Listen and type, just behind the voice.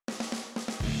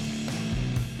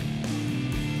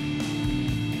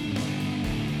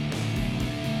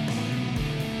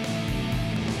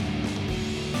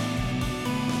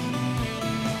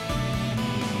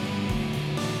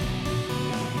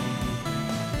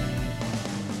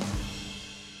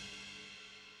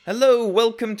Hello,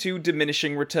 welcome to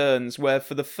Diminishing Returns, where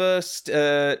for the first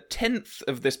tenth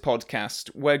of this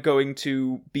podcast, we're going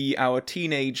to be our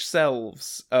teenage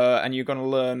selves, and you're going to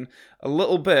learn a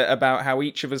little bit about how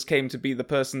each of us came to be the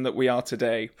person that we are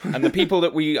today. And the people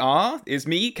that we are is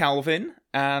me, Calvin,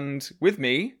 and with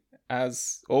me,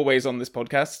 as always on this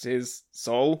podcast, is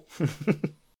Sol.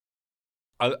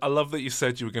 I love that you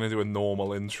said you were going to do a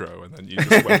normal intro, and then you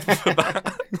just went for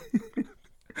that.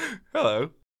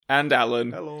 Hello. And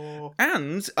Alan. Hello.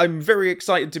 And I'm very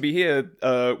excited to be here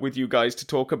with you guys to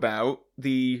talk about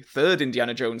the third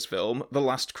Indiana Jones film, The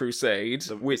Last Crusade.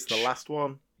 It's the last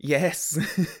one. Yes.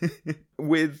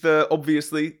 With,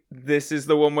 obviously, this is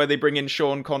the one where they bring in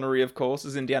Sean Connery, of course,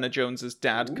 as Indiana Jones's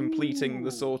dad, completing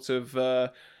the sort of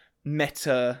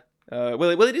meta...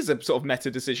 Well, it is a sort of meta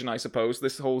decision, I suppose.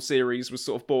 This whole series was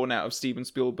sort of born out of Steven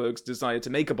Spielberg's desire to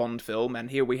make a Bond film, and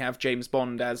here we have James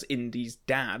Bond as Indy's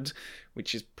dad,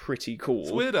 which is pretty cool.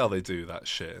 It's weird how they do that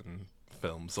shit in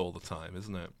films all the time,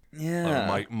 isn't it? Yeah.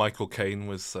 Like Michael Caine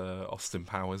was Austin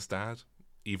Powers' dad,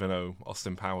 even though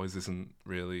Austin Powers isn't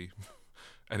really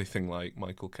anything like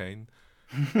Michael Caine.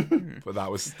 But that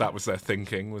was their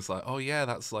thinking, was like, oh yeah,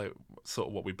 that's like sort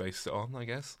of what we based it on, I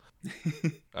guess.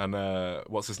 And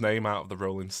what's his name out of the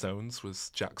Rolling Stones was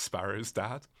Jack Sparrow's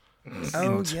dad.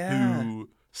 Oh, yeah. Two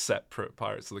separate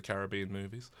Pirates of the Caribbean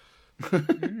movies.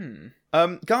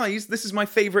 Guys, this is my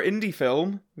favourite indie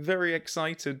film. Very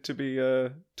excited to be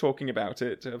talking about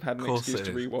it. I've had an excuse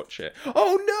to rewatch it.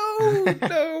 Oh no,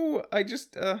 no! I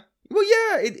just well,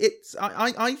 yeah.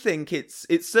 I think it's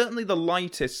certainly the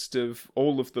lightest of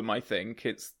all of them. I think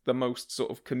it's the most sort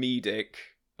of comedic.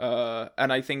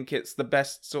 And I think it's the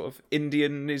best sort of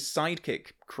Indian his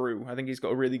sidekick crew. I think he's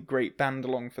got a really great band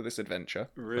along for this adventure.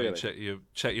 Really? Check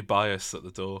your bias at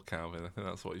the door, Calvin. I think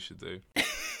that's what you should do.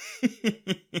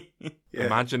 Yeah.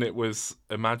 Imagine it was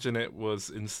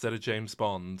instead of James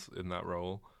Bond in that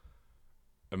role.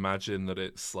 Imagine that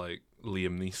it's like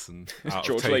Liam Neeson out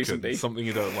George of Taken, Lazenby. something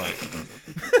you don't like.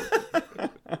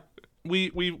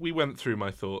 We went through my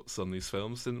thoughts on these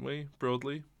films, didn't we?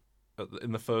 Broadly.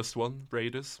 In the first one,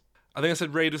 Raiders. I think I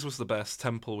said Raiders was the best.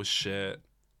 Temple was shit.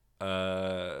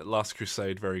 Last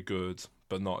Crusade, very good,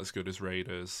 but not as good as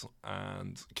Raiders.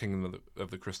 And Kingdom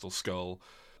of the Crystal Skull,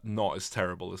 not as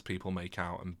terrible as people make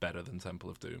out, and better than Temple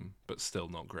of Doom, but still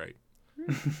not great.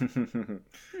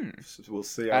 We'll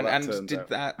see how that turns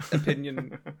did out.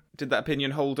 Did that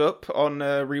opinion hold up on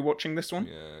rewatching this one?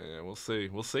 Yeah, we'll see.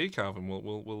 We'll see, Calvin.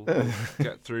 We'll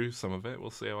get through some of it. We'll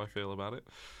see how I feel about it.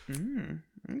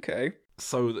 Okay.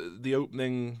 So the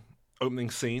opening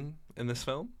scene in this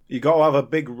film. You got to have a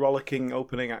big rollicking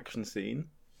opening action scene.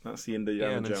 That's the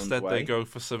Indiana and Jones instead way. they go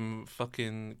for some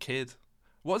fucking kid.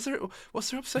 What's their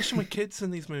obsession with kids in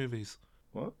these movies?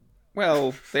 What?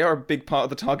 Well, they are a big part of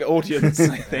the target audience,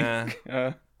 I think.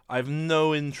 I have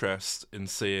no interest in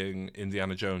seeing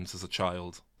Indiana Jones as a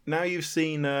child. Now you've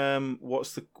seen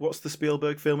what's the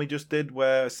Spielberg film he just did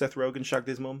where Seth Rogen shagged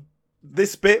his mum?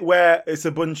 This bit where it's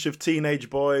a bunch of teenage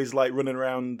boys like running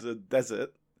around the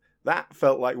desert, that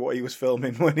felt like what he was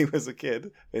filming when he was a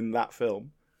kid in that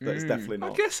film. But it's definitely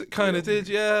not. I guess it kind of did,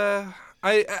 yeah.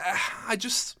 I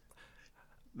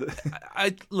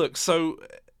look, so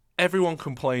everyone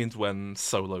complained when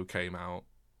Solo came out,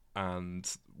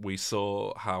 and we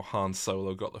saw how Han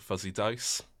Solo got the fuzzy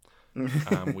dice.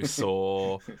 And we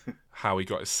saw how he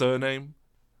got his surname.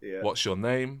 Yeah. What's your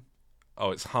name?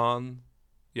 Oh, it's Han.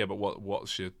 Yeah, but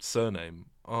what's your surname?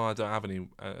 Oh, I don't have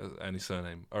any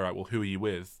surname. All right, well, who are you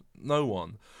with? No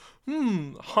one.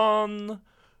 Han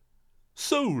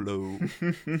Solo.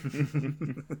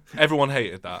 Everyone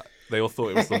hated that. They all thought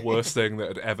it was the worst thing that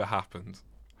had ever happened.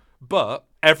 But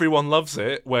everyone loves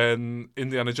it when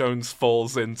Indiana Jones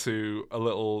falls into a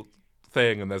little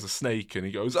thing and there's a snake and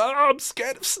he goes, I'm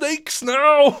scared of snakes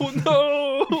now.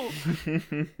 No.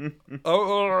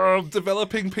 I'm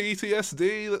developing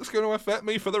PTSD that's going to affect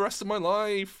me for the rest of my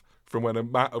life. From when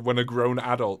a grown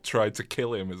adult tried to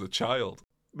kill him as a child.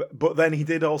 But then he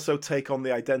did also take on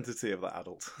the identity of that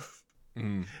adult.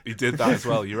 He did that as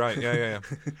well. You're right. Yeah.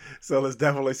 So there's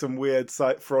definitely some weird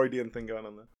Freudian thing going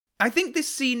on there. I think this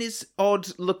scene is odd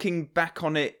looking back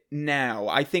on it now.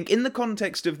 I think in the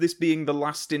context of this being the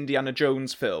last Indiana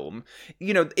Jones film,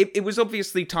 you know, it was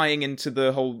obviously tying into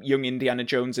the whole Young Indiana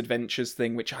Jones Adventures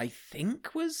thing, which I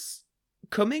think was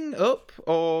coming up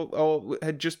or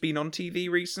had just been on TV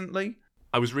recently.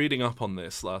 I was reading up on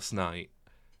this last night.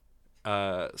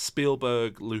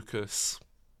 Spielberg, Lucas,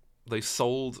 they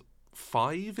sold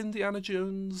 5 Indiana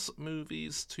Jones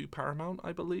movies to Paramount,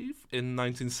 I believe, in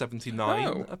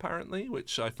 1979, apparently,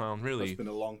 which I found really That's been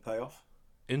a long payoff.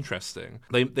 interesting.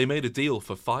 They made a deal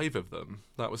for 5 of them.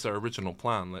 That was their original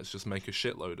plan. Let's just make a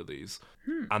shitload of these.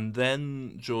 And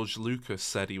then George Lucas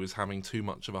said he was having too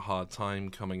much of a hard time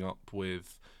coming up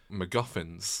with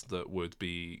MacGuffins that would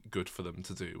be good for them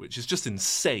to do, which is just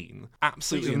insane.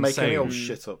 Absolutely insane. Make any old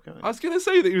shit up, can't I was going to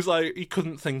say that he was like, he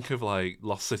couldn't think of like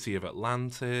Lost City of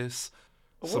Atlantis.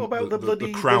 What about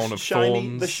the Crown of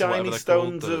Thorns? The shiny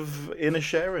stones of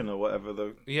Inisherin or whatever.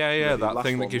 That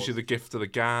thing that gives you the gift of the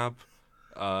Gab.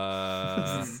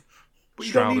 But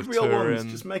you Shroud don't need of real Turin.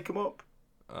 ones. Just make them up.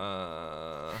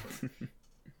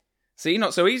 See,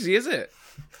 not so easy, is it?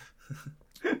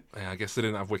 Yeah, I guess they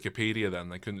didn't have Wikipedia then.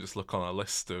 They couldn't just look on a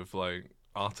list of like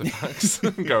artifacts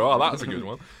and go, "Oh, that's a good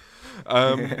one."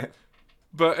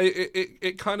 But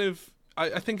it kind of,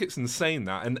 I think it's insane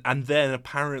that, and then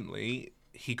apparently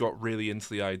he got really into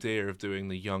the idea of doing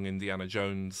the Young Indiana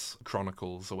Jones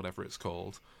Chronicles or whatever it's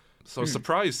called. So I was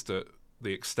surprised at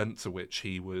the extent to which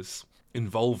he was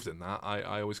involved in that.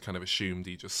 I always kind of assumed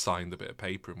he just signed a bit of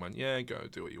paper and went, yeah, go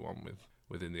do what you want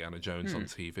with Indiana Jones on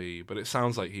TV. But it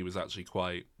sounds like he was actually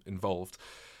quite involved.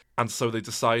 And so they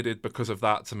decided because of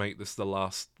that to make this the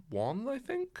last one, I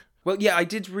think. Well, yeah, I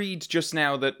did read just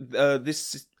now that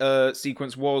this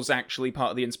sequence was actually part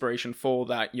of the inspiration for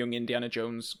that Young Indiana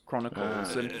Jones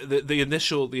Chronicles. And the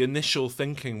initial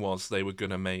thinking was they were going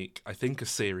to make, I think, a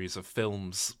series of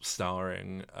films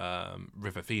starring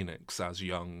River Phoenix as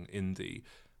young Indy,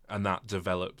 and that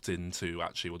developed into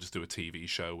actually we'll just do a TV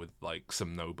show with like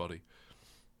some nobody.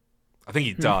 I think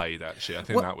he died, actually. I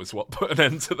think that was what put an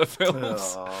end to the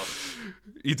films.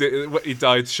 He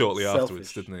died shortly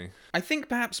afterwards, didn't he? I think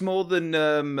perhaps more than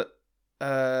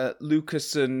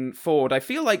Lucas and Ford, I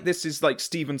feel like this is like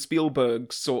Steven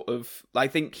Spielberg's sort of... I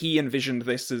think he envisioned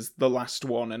this as the last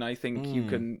one, and I think you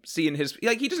can see in his...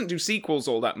 Like, he doesn't do sequels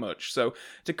all that much, so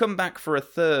to come back for a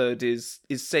third is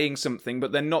saying something,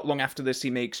 but then not long after this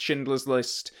he makes Schindler's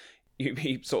List...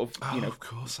 He sort of,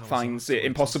 finds it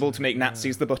impossible to make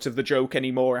Nazis the butt of the joke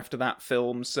anymore after that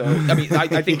film. So, I mean,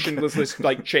 I think Schindler's List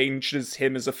like changes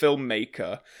him as a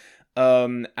filmmaker,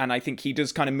 and I think he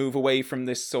does kind of move away from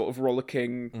this sort of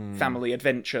rollicking family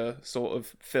adventure sort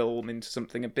of film into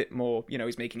something a bit more. You know,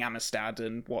 he's making Amistad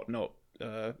and whatnot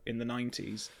in the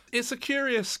 90s. It's a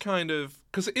curious kind of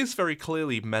because it is very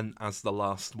clearly meant as the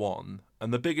last one,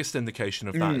 and the biggest indication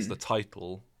of that is the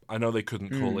title. I know they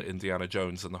couldn't call it Indiana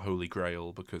Jones and the Holy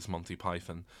Grail because Monty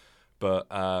Python, but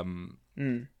at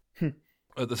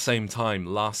the same time,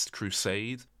 Last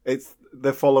Crusade.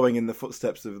 They're following in the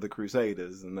footsteps of the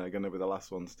Crusaders, and they're going to be the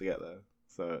last ones to get there.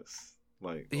 So it's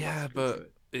like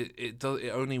but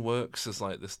it only works as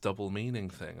like this double meaning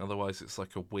thing. Otherwise, it's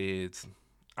like a weird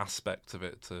aspect of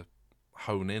it to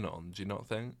hone in on. Do you not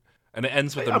think? And it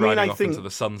ends with them riding off into the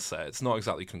sunset. It's not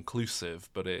exactly conclusive,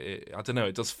 but I don't know.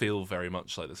 It does feel very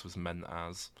much like this was meant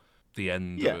as the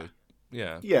end.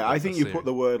 Yeah, of I think you put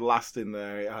the word "last" in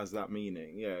there. It has that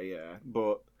meaning. Yeah.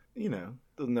 But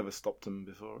doesn't never stopped them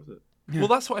before, has it? Yeah. Well,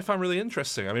 that's what I found really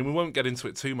interesting. I mean, we won't get into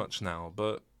it too much now,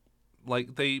 but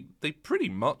like they pretty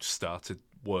much started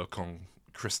work on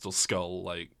Crystal Skull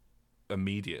like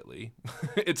immediately.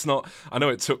 It's not. I know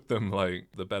it took them like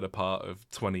the better part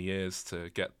of 20 years to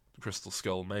get Crystal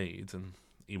Skull made, and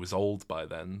he was old by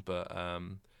then, but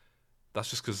that's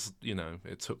just because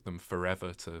it took them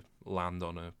forever to land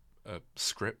on a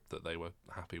script that they were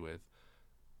happy with,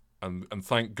 and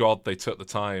thank God they took the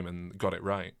time and got it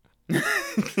right.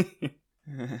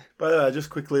 But I just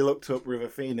quickly looked up River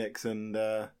Phoenix, and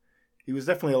he was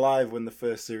definitely alive when the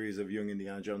first series of Young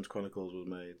Indiana Jones Chronicles was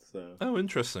made. So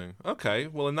interesting. Okay,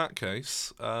 well in that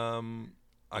case,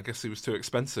 I guess he was too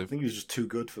expensive. I think he was just too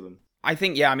good for them. I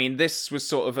think, I mean, this was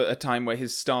sort of a time where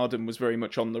his stardom was very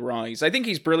much on the rise. I think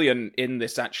he's brilliant in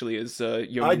this, actually, as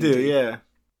young I do, Indy.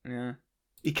 Yeah.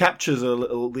 He captures a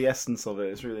little the essence of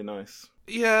it. It's really nice.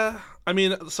 Yeah, I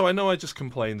mean, so I know I just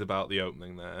complained about the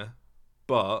opening there,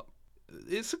 but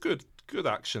it's a good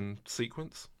action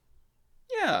sequence.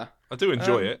 Yeah. I do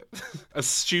enjoy it, as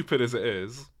stupid as it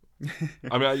is.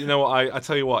 I mean, you know what? I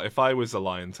tell you what. If I was a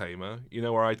lion tamer, you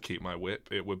know where I'd keep my whip?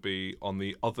 It would be on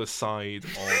the other side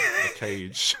of the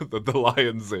cage that the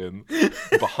lion's in,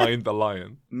 behind the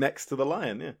lion, next to the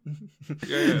lion. Yeah,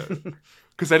 yeah.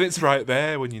 Because then it's right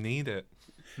there when you need it.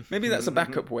 Maybe that's a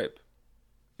backup whip,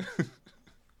 in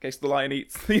case the lion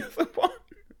eats the other one.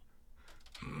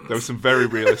 There were some very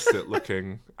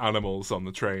realistic-looking animals on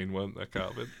the train, weren't there,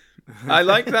 Calvin? I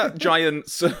like that giant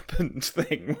serpent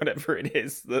thing, whatever it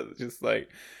is, that just like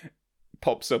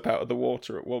pops up out of the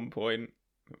water at one point.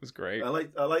 It was great. I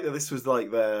like that this was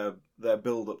like their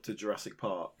build up to Jurassic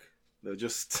Park. They're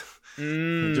just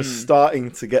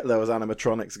starting to get those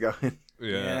animatronics going.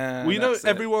 Yeah. Well, you know,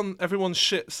 everyone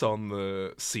shits on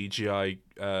the CGI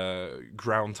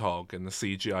groundhog and the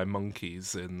CGI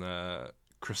monkeys in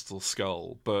Crystal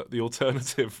Skull, but the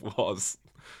alternative was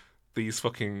these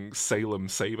fucking Salem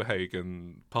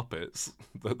Saberhagen puppets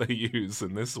that they use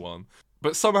in this one.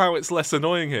 But somehow it's less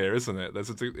annoying here, isn't it?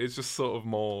 It's just sort of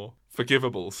more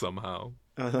forgivable somehow.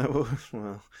 Well,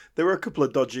 there were a couple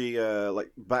of dodgy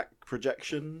like back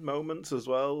projection moments as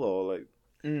well, or like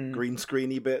green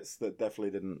screeny bits that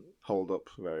definitely didn't hold up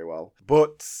very well.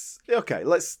 But okay,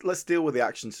 let's deal with the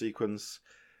action sequence.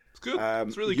 It's good.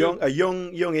 It's really good. A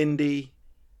young Indy,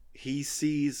 he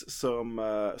sees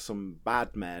some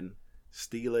bad men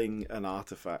stealing an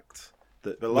artifact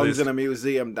that belongs in a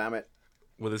museum. Damn it!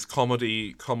 With his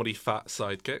comedy fat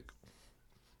sidekick.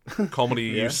 Comedy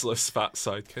useless fat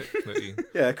sidekick.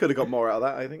 Yeah, I could have got more out of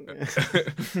that, I think.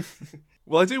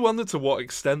 Well, I do wonder to what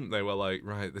extent they were like,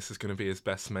 right, this is going to be his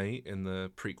best mate in the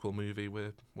prequel movie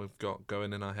we've got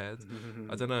going in our head.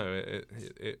 I don't know.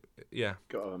 It yeah.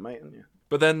 Got a mate, haven't you?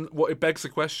 But then it begs the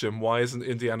question, why isn't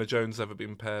Indiana Jones ever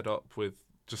been paired up with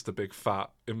just a big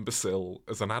fat imbecile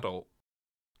as an adult?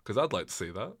 Because I'd like to see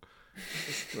that.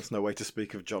 There's no way to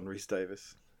speak of John Rhys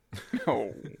Davies.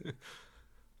 Oh.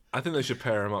 I think they should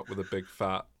pair him up with a big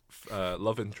fat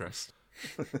love interest.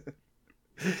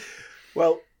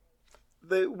 Well,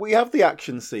 we have the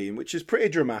action scene, which is pretty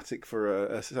dramatic for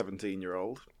a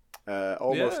 17-year-old.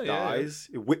 Almost dies.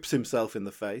 He whips himself in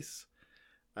the face.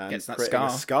 And gets that creating a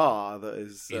scar that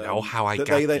is... you know how I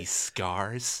got these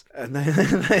scars? And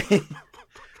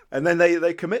then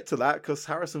they commit to that because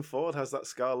Harrison Ford has that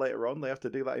scar later on. They have to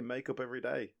do that in makeup every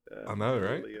day. I know,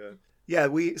 right? Yeah,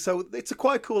 so it's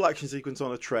quite a cool action sequence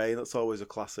on a train. That's always a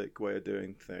classic way of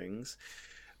doing things.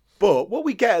 But what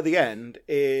we get at the end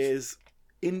is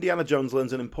Indiana Jones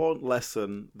learns an important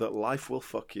lesson that life will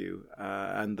fuck you,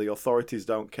 and the authorities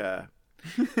don't care.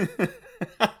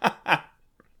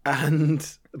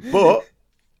 But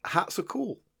hats are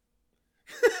cool.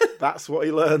 That's what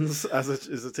he learns as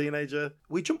a teenager.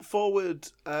 We jump forward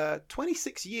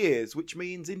 26 years, which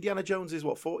means Indiana Jones is,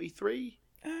 43?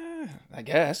 I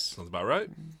guess. Sounds about right.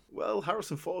 Well,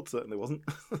 Harrison Ford certainly wasn't.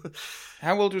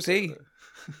 How old was he?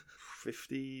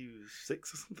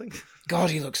 56 or something.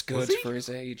 God, he looks good for his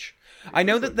age. I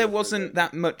know that there wasn't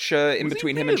that much in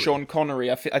between him and Sean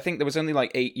Connery. I think there was only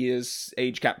like 8 years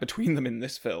age gap between them in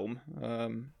this film.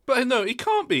 But no, he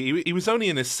can't be. He was only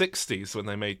in his 60s when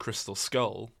they made Crystal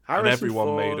Skull. And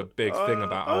everyone made a big thing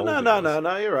about how old he was.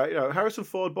 No, you're right. Harrison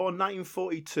Ford, born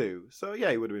 1942. So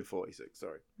yeah, he would have been 46,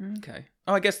 sorry. Okay.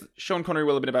 Oh, I guess Sean Connery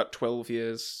will have been about 12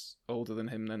 years older than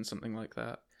him then, something like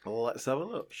that. Let's have a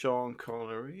look. Sean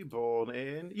Connery, born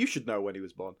in... You should know when he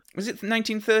was born. Was it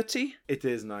 1930? It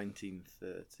is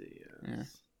 1930, yes. Yeah.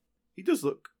 He does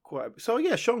look quite... So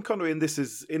yeah, Sean Connery in this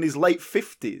is in his late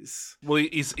 50s. Well,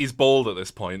 he's bald at this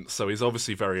point, so he's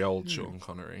obviously very old, Sean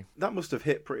Connery. That must have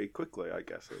hit pretty quickly, I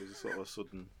guess. It was a sort of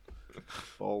sudden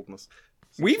baldness.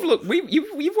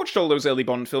 You've watched all those early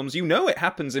Bond films. You know it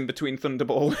happens in between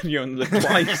Thunderball and Young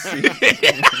twice. He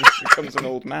becomes an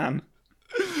old man.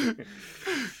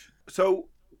 So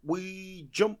we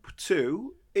jump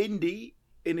to Indy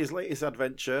in his latest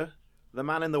adventure, the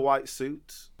man in the white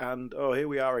suit, and here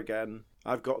we are again.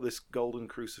 I've got this golden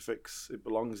crucifix. It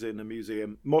belongs in a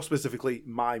museum, more specifically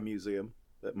my museum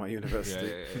at my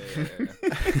university.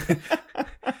 Yeah.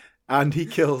 And he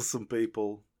kills some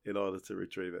people in order to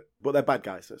retrieve it. But they're bad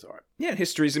guys, so it's all right. Yeah,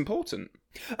 history's important.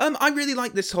 I really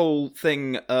like this whole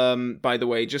thing, by the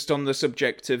way, just on the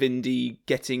subject of Indy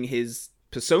getting his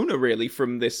persona, really,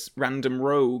 from this random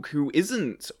rogue who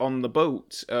isn't on the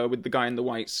boat with the guy in the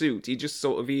white suit. He's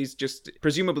just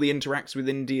presumably interacts with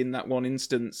Indy in that one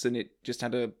instance, and it just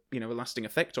had a lasting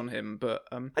effect on him. But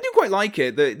I do quite like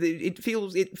it. It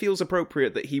feels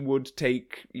appropriate that he would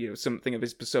take something of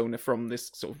his persona from this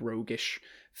sort of roguish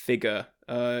figure,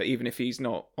 even if he's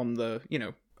not on the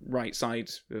right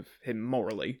side of him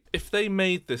morally. If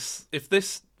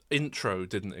this intro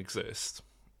didn't exist,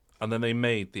 and then they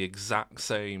made the exact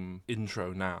same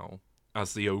intro now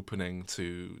as the opening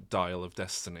to Dial of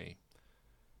Destiny,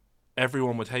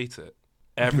 everyone would hate it.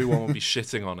 Everyone would be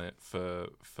shitting on it for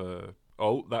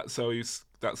that's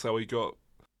how he got.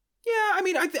 Yeah, I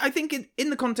mean, I think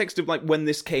in the context of like when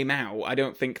this came out, I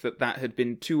don't think that had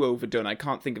been too overdone. I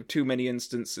can't think of too many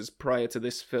instances prior to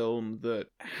this film that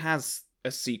has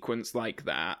a sequence like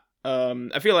that.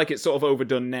 I feel like it's sort of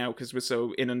overdone now because we're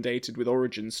so inundated with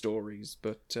origin stories,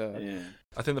 but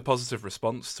I think the positive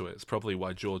response to it is probably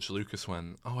why George Lucas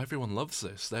went, "Oh, everyone loves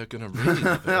this. They're going to really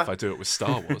love it if I do it with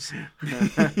Star Wars."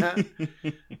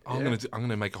 I'm going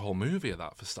to make a whole movie of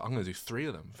that I'm going to do 3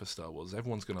 of them for Star Wars.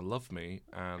 Everyone's going to love me,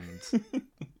 and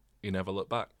you never look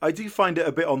back. I do find it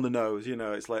a bit on the nose,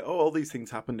 it's like, oh, all these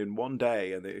things happened in one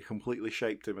day and it completely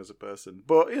shaped him as a person.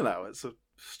 But, it's a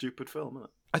stupid film, isn't it?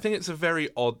 I think it's a very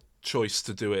odd choice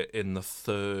to do it in the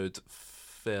 3rd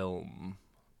film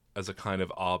as a kind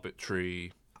of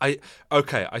arbitrary... I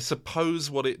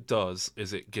suppose what it does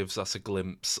is it gives us a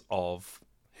glimpse of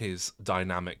his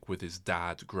dynamic with his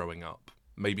dad growing up.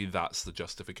 Maybe that's the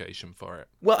justification for it.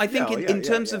 Well, I think in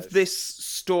terms of this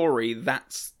story,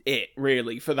 that's it,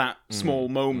 really, for that small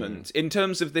moment. In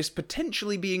terms of this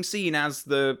potentially being seen as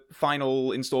the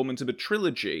final installment of a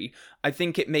trilogy, I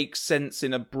think it makes sense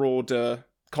in a broader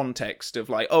context of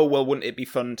like, oh, well, wouldn't it be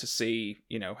fun to see,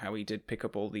 how he did pick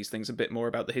up all these things, a bit more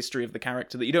about the history of the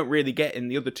character that you don't really get in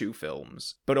the other 2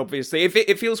 films. But obviously,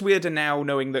 it feels weirder now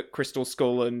knowing that Crystal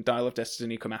Skull and Dial of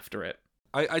Destiny come after it.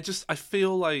 I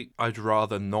feel like I'd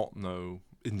rather not know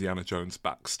Indiana Jones'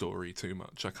 backstory too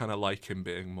much. I kind of like him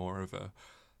being more of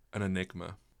an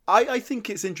enigma. I think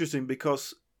it's interesting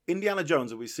because Indiana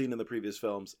Jones, that we've seen in the previous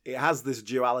films, it has this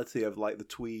duality of like the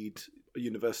Tweed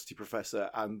university professor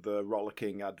and the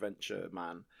rollicking adventure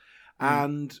man.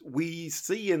 And we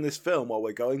see in this film, or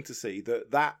we're going to see,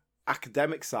 that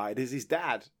academic side is his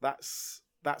dad. That's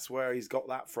where he's got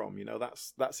that from.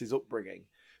 That's his upbringing.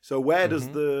 So where does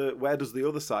the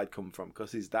other side come from?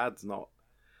 Because his dad's not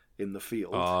in the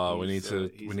field. Oh, we need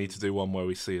to do one where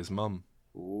we see his mum.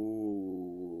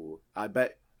 Ooh, I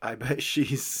bet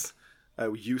she's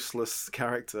a useless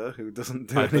character who doesn't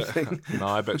do anything. No,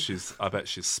 I bet she's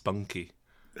spunky.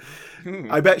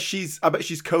 I bet she's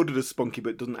coded as spunky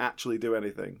but doesn't actually do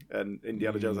anything, and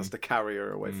Indiana Jones has to carry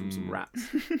her away from some rats.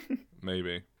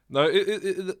 Maybe. No,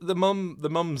 the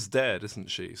mum's dead, isn't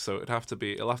she? So it'll have to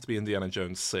be Indiana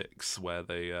Jones 6, where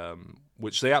they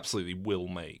which they absolutely will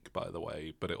make, by the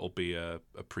way, but it'll be a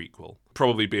prequel.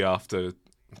 Probably be after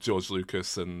George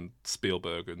Lucas and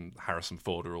Spielberg and Harrison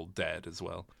Ford are all dead as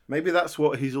well. Maybe that's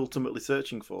what he's ultimately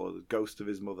searching for, the ghost of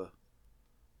his mother,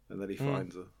 and then he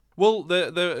finds her. Well,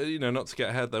 not to get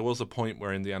ahead, there was a point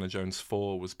where Indiana Jones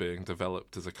 4 was being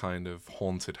developed as a kind of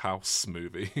haunted house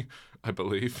movie, I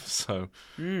believe. So,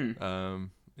 I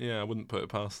wouldn't put it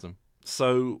past them.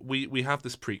 So we have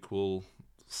this prequel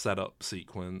setup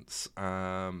sequence,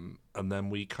 and then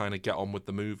we kind of get on with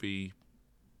the movie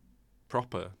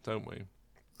proper, don't we?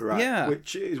 Right. Yeah.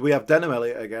 Which is, we have Denham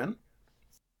Elliott again.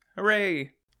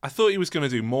 Hooray! I thought he was going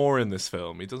to do more in this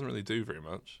film. He doesn't really do very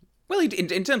much. Well,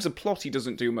 in terms of plot, he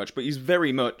doesn't do much, but he's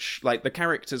very much, like, the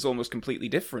character's almost completely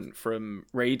different from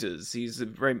Raiders. He's a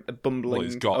very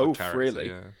bumbling oaf, really.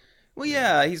 Yeah. Well,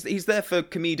 yeah, he's there for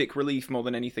comedic relief more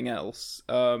than anything else.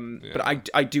 But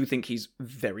I do think he's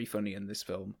very funny in this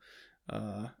film.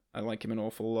 I like him an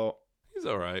awful lot. He's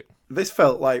all right. This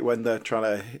felt like when they're trying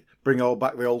to bring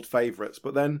back the old favourites,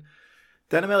 but then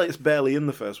Denham Elliott's barely in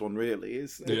the first one, really.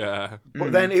 Yeah.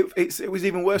 But then it was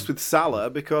even worse with Salah,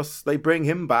 because they bring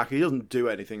him back. He doesn't do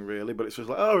anything, really, but it's just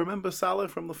like, oh, remember Salah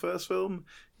from the first film?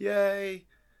 Yay.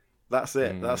 That's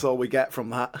it. That's all we get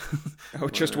from that. Oh,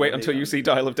 just wait until you see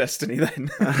Dial of Destiny,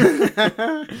 then.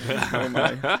 Oh,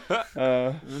 my.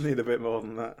 I need a bit more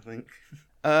than that, I think.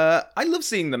 I love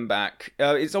seeing them back.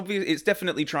 It's obvious. It's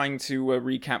definitely trying to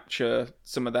recapture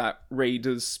some of that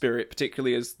Raiders spirit,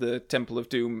 particularly as the Temple of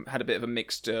Doom had a bit of a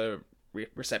mixed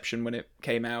reception when it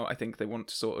came out. I think they want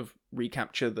to sort of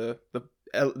recapture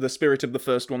the spirit of the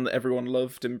first one that everyone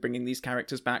loved and bringing these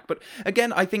characters back. But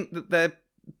again, I think that they're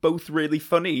both really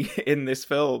funny in this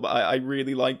film. I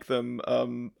really like them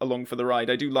along for the ride.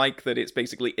 I do like that it's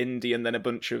basically Indy and then a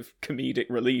bunch of comedic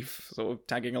relief sort of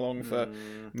tagging along for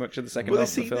much of the second half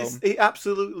of the film. It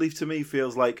absolutely, to me,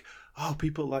 feels like, oh,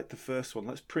 people like the first one.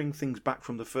 Let's bring things back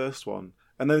from the first one.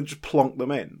 And then just plonk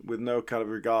them in with no kind of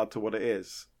regard to what it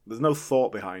is. There's no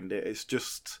thought behind it. It's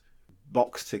just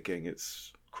box ticking.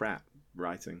 It's crap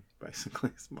writing,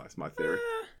 basically. It's my theory.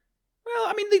 Well,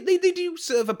 I mean, they do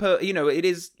serve it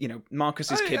is,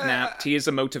 Marcus is kidnapped. He is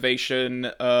a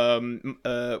motivation.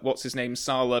 What's his name?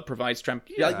 Salah provides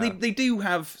they do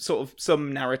have sort of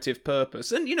some narrative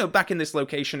purpose. And, back in this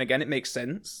location again, it makes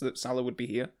sense that Salah would be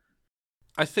here.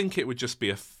 I think it would just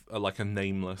be a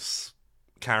nameless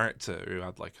character who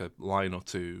had like a line or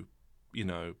two,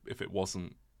 if it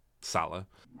wasn't Salah.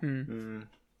 Hmm.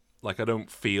 Like, I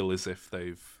don't feel as if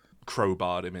they've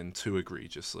crowbarred him in too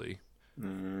egregiously.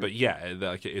 But yeah,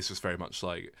 like it is just very much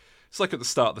like it's like at the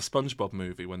start of the SpongeBob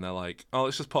movie when they're like, "Oh,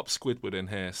 let's just pop Squidward in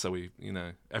here." So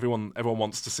everyone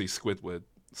wants to see Squidward,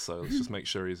 so let's just make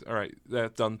sure he's all right. They're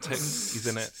done. Tick, he's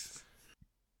in it.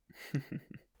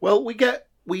 Well, we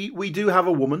do have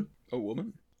a woman. A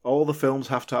woman. All the films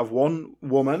have to have one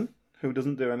woman who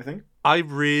doesn't do anything. I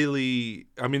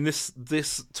mean,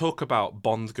 this talk about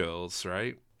Bond girls,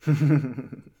 right?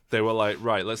 They were like,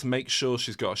 right, let's make sure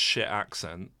she's got a shit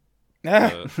accent.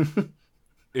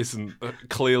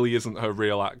 Clearly isn't her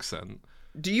real accent.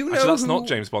 Do you know? Actually, that's not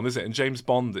James Bond, is it? In James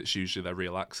Bond, it's usually their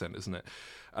real accent, isn't it?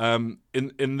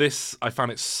 In this, I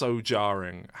found it so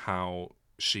jarring how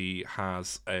she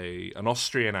has an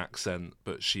Austrian accent,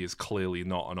 but she is clearly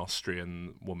not an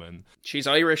Austrian woman. She's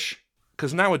Irish.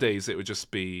 Because nowadays it would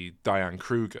just be Diane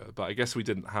Kruger, but I guess we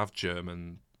didn't have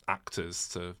German actors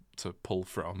to pull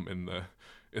from in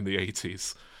the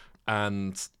 80s,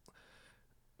 and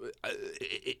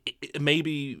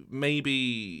maybe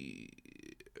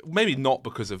not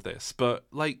because of this, but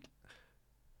like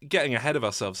getting ahead of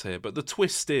ourselves here. But the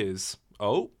twist is,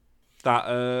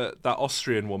 that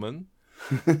Austrian woman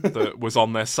that was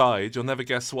on their side. You'll never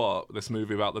guess what, this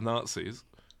movie about the Nazis.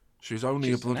 She's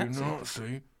only a bloody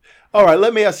Nazi. All right,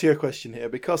 let me ask you a question here,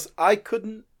 because I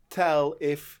couldn't tell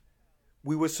if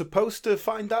we were supposed to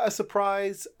find that a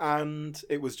surprise and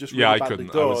it was just really badly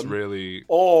done. I was really...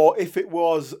 Or if it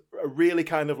was a really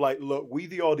kind of like, look, we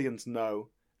the audience know,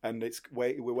 and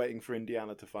we're waiting for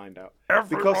Indiana to find out.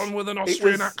 Everyone with an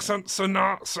Austrian accent's a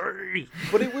Nazi.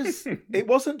 But it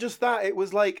wasn't just that. It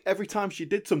was like every time she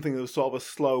did something, there was sort of a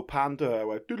slow pan to her,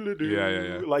 where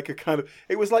like a kind of.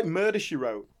 It was like Murder, She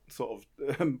Wrote sort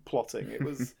of plotting.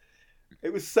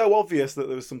 It was so obvious that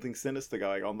there was something sinister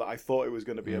going on that I thought it was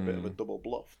going to be a bit of a double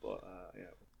bluff. But yeah.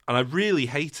 And I really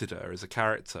hated her as a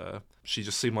character. She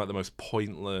just seemed like the most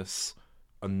pointless,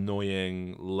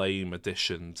 annoying, lame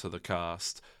addition to the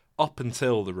cast up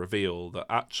until the reveal that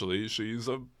actually she's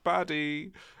a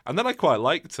baddie. And then I quite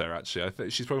liked her, actually. I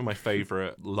think she's probably my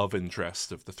favourite love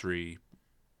interest of the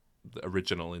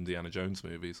original Indiana Jones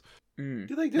movies.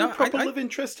 Do they do a proper love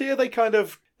interest here? They kind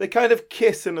of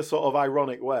kiss in a sort of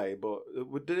ironic way, but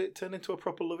did it turn into a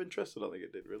proper love interest? I don't think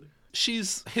it did, really.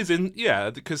 She's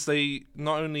because they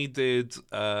not only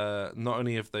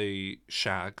have they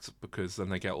shagged, because then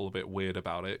they get all a bit weird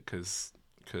about it because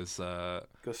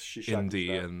she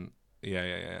Indy and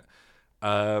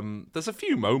there's a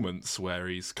few moments where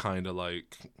he's kind of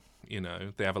like,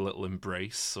 they have a little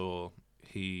embrace, or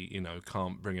he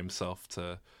can't bring himself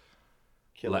to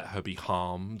let her be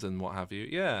harmed and what have you.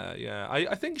 Yeah.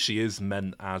 I think she is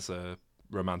meant as a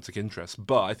romantic interest,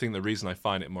 but I think the reason I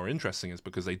find it more interesting is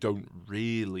because they don't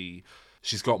really...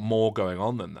 She's got more going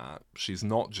on than that. She's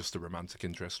not just a romantic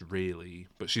interest, really,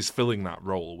 but she's filling that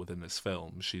role within this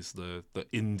film. She's the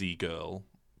indie girl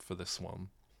for this one.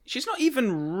 She's not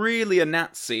even really a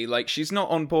Nazi. Like, she's not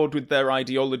on board with their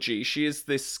ideology. She is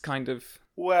this kind of...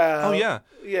 Well... Oh, yeah.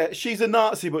 Yeah, she's a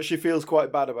Nazi, but she feels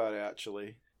quite bad about it,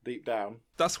 actually. Deep down.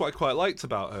 That's what I quite liked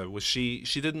about her, was she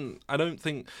didn't... I don't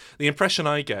think... The impression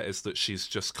I get is that she's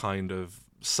just kind of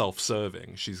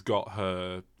self-serving. She's got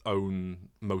her own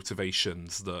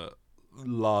motivations that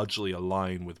largely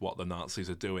align with what the Nazis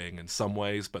are doing in some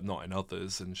ways, but not in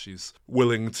others, and she's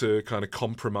willing to kind of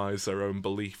compromise her own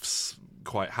beliefs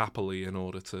quite happily in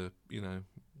order to,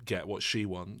 get what she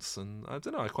wants, and I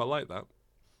don't know, I quite like that.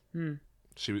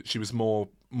 She was more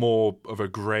of a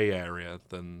grey area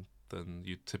than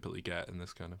you'd typically get in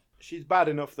this kind of... She's bad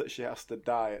enough that she has to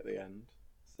die at the end.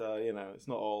 So, it's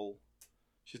not all...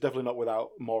 She's definitely not without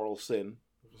moral sin.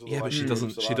 Yeah, but she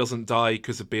doesn't die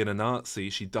because of being a Nazi.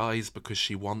 She dies because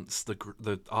she wants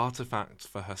the artifact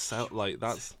for herself. Like,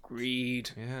 that's...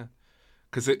 Greed. Yeah.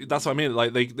 Because that's what I mean.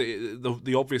 Like,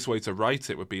 the obvious way to write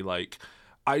it would be like,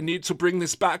 I need to bring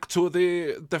this back to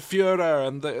the Führer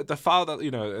and the father,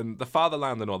 and the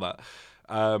fatherland and all that.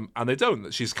 And they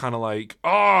don't. She's kind of like, oh,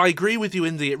 I agree with you,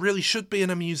 Indy. It really should be in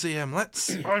a museum. I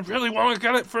really want to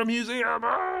get it for a museum.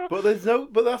 But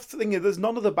that's the thing. There's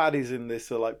none of the baddies in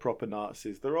this are like proper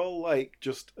Nazis. They're all like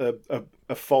just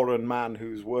a foreign man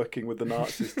who's working with the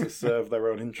Nazis to serve their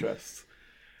own interests.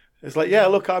 It's like, yeah,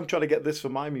 look, I'm trying to get this for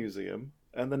my museum,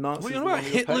 and the Nazis. Well, you know what?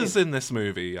 Hitler's in this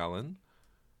movie, Alan.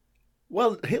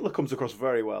 Well, Hitler comes across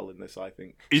very well in this, I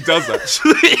think. He does,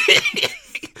 actually.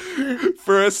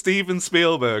 For a Steven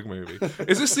Spielberg movie.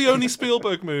 Is this the only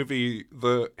Spielberg movie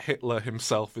that Hitler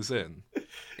himself is in?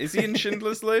 Is he in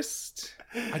Schindler's List?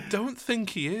 I don't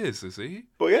think he is he?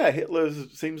 But yeah, Hitler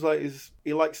seems like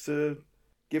he likes to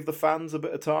give the fans a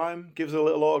bit of time, gives a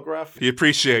little autograph. He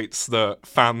appreciates that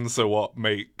fans are what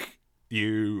make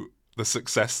you the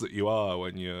success that you are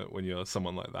when you're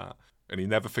someone like that. And he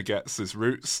never forgets his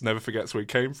roots, never forgets where he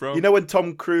came from. You know when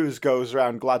Tom Cruise goes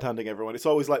around glad-handing everyone, it's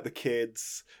always like the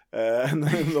kids, and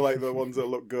then like the ones that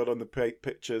look good on the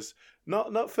pictures.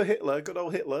 Not for Hitler, good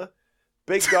old Hitler.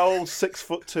 Big old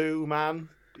 6'2" man.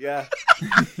 Yeah.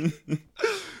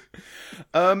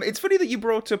 It's funny that you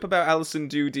brought up about Alison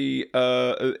Doody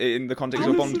in the context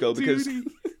of Bond Girl, because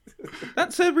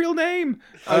that's her real name.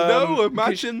 I know,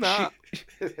 imagine that.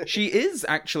 She is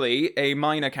actually a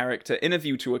minor character in A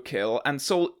View to a Kill, and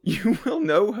so you will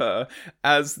know her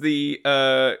as the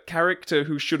character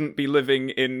who shouldn't be living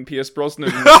in Pierce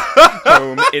Brosnan's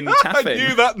home in Taffin. I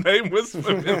knew that name was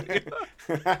familiar.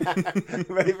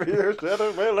 Maybe you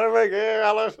shouldn't be living here,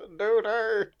 Alison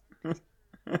Doody.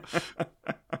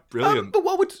 Brilliant. But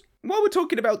while we're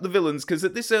talking about the villains, because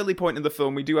at this early point in the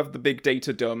film we do have the big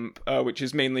data dump, which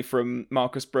is mainly from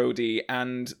Marcus Brody,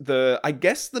 and I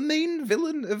guess the main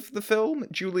villain of the film,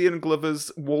 Julian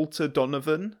Glover's Walter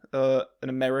Donovan, an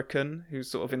American who's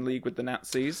sort of in league with the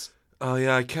Nazis. Oh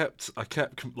yeah, I kept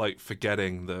like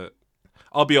forgetting that.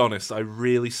 I'll be honest, I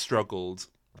really struggled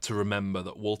to remember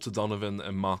that Walter Donovan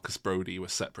and Marcus Brody were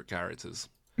separate characters.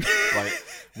 Like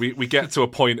we get to a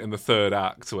point in the third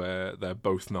act where they're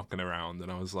both knocking around,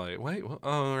 and I was like, wait, what?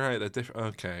 Oh right, they're different.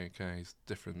 Okay, he's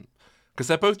different, because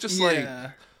they're both just like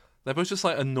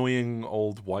annoying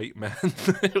old white men.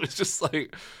 It was just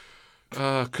like,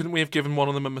 couldn't we have given one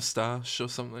of them a moustache or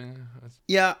something?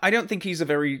 Yeah, I don't think he's a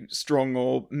very strong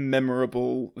or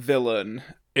memorable villain.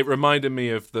 It reminded me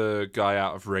of the guy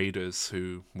out of Raiders,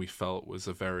 who we felt was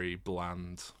a very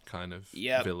bland kind of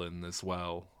villain as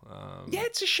well. Yeah,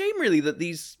 it's a shame, really, that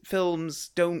these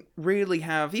films don't really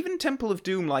have... Even Temple of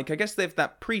Doom, like, I guess they have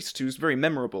that priest who's very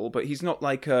memorable, but he's not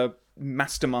like a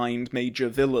mastermind major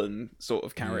villain sort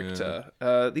of character.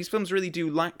 Yeah. These films really do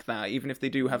lack that, even if they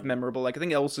do have memorable... Like, I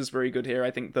think Elsa's very good here.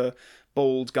 I think the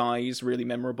bald guy is really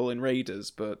memorable in Raiders,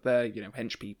 but they're,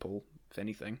 hench people, if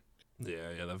anything.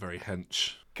 Yeah, they're very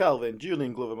hench. Calvin,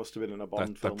 Julian Glover must have been in a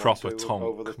Bond film. They're proper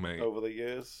tonk, mate. Over the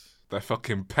years. They're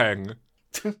fucking peng.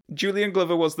 Julian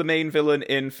Glover was the main villain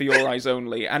in For Your Eyes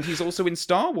Only, and he's also in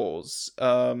Star Wars.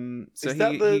 So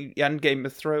he and Game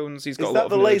of Thrones. He's got a lot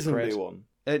of Is that the Lazenby one?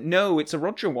 No, it's a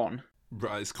Roger one.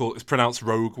 Right, it's pronounced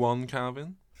Rogue One,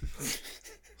 Calvin.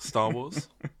 Star Wars.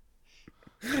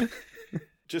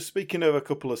 Just speaking of a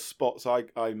couple of spots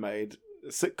I made,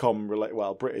 sitcom related,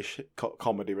 well, British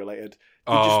comedy related.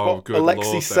 Did you spot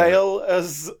Alexei Sale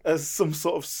as some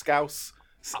sort of Scouse?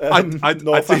 I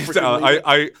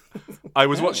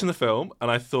was watching the film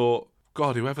and I thought,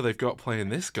 God, whoever they've got playing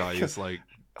this guy is like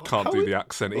can't do the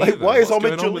accent either. Why is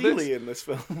Omid Jalili in this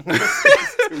film?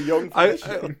 Too young for this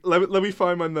show. Let me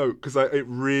find my note, because I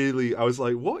was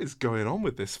like, what is going on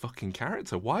with this fucking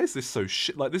character? Why is this so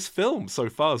shit? Like, this film so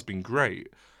far has been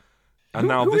great, and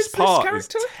now this part is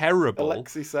terrible.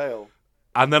 Alexei Sale.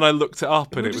 And then I looked it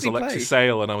up, and it was Alexei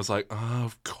Sale, and I was like, oh,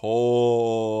 of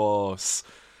course.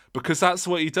 Because that's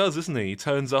what he does, isn't he? He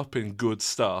turns up in good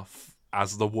stuff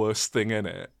as the worst thing in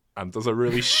it, and does a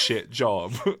really shit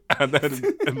job. And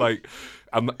then,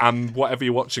 and whatever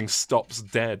you're watching stops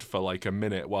dead for like a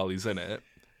minute while he's in it.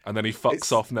 And then he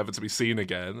fucks off, never to be seen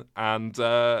again. And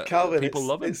Calvin, people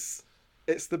love him.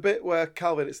 It's the bit where,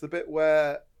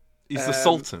 he's the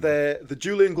Sultan. The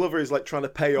Julian Glover is like trying to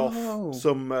pay off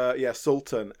some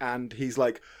Sultan, and he's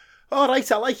like, all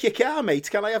right, I like your car, mate.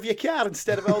 Can I have your car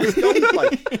instead of all this gold?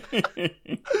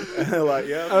 And they're like,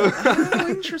 yeah. Oh,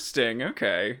 interesting.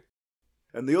 Okay.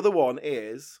 And the other one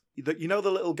is that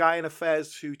the little guy in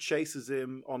Affairs who chases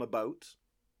him on a boat,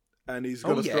 and he's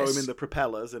going to throw him in the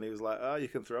propellers, and he was like, "Oh, you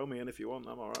can throw me in if you want.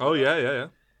 I'm all right." Oh yeah.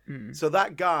 Mm. So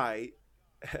that guy,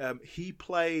 he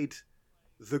played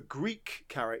the Greek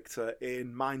character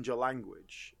in Mind Your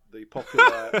Language, the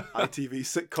popular ITV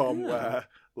sitcom where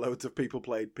loads of people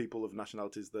played people of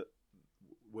nationalities that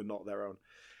were not their own.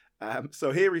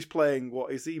 So here he's playing,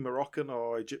 what is he, Moroccan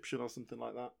or Egyptian or something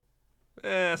like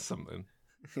that? Something.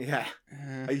 Yeah,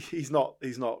 he's not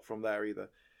from there either.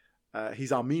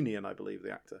 He's Armenian, I believe,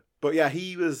 the actor. But yeah,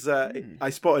 he was. I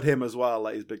spotted him as well,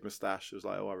 like his big moustache. I was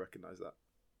like, oh, I recognise that.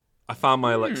 I found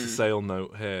my Alexei Sale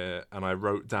note here, and I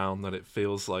wrote down that it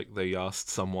feels like they asked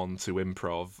someone to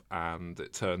improv, and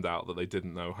it turned out that they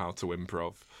didn't know how to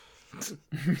improv.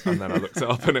 And then I looked it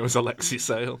up, and it was Alexei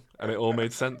Sale, and it all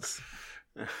made sense.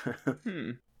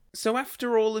 So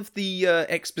after all of the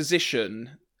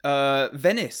exposition,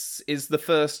 Venice is the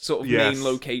first sort of main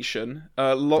location.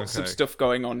 Lots of stuff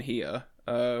going on here,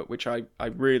 which I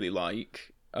really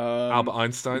like. Albert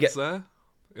Einstein's there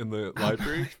in the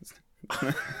library.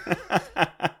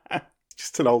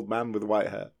 Just an old man with white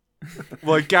hair.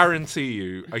 Well, I guarantee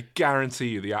you,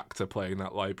 the actor playing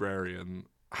that librarian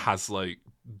has like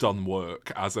done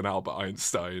work as an Albert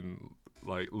Einstein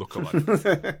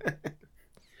lookalike.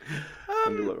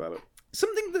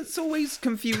 Something that's always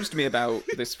confused me about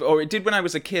this, or it did when I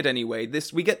was a kid anyway.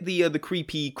 We get the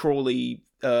creepy crawly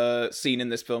scene in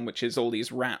this film, which is all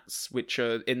these rats which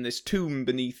are in this tomb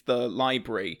beneath the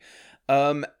library,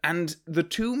 and the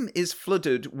tomb is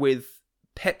flooded with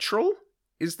petrol.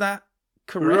 Is that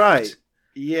correct? Right.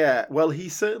 Yeah. Well, he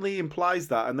certainly implies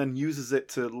that, and then uses it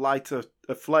to light a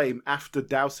flame after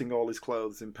dousing all his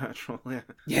clothes in petrol.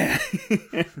 Yeah.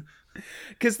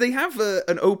 Because they have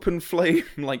an open flame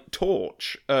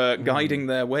torch guiding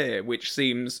their way, which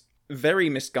seems very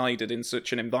misguided in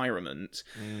such an environment.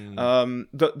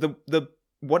 The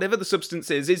whatever the substance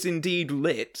is indeed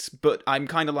lit, but I'm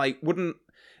kind of wouldn't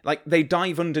they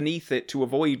dive underneath it to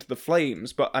avoid the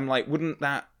flames? But I'm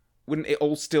wouldn't it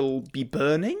all still be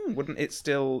burning? Wouldn't it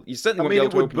still? You certainly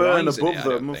wouldn't be able to open your eyes above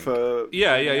them for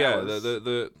yeah.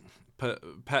 The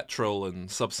petrol and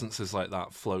substances like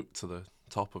that float to the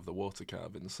top of the water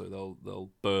cabin, so they'll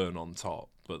burn on top,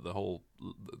 but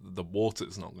the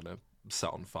water's not going to set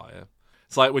on fire.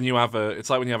 It's like when you have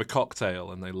a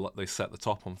cocktail and they set the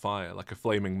top on fire like a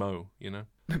flaming moe, you know.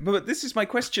 But this is my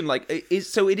question: it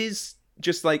is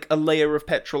just a layer of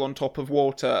petrol on top of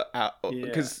water,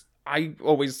 because I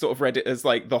always sort of read it as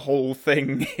the whole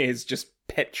thing is just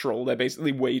petrol. They're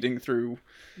basically wading through.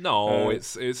 No,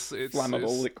 it's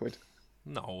flammable liquid.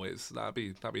 No, that'd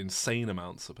be insane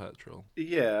amounts of petrol.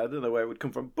 Yeah, I don't know where it would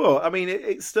come from, but I mean,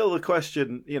 it's still a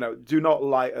question. Do not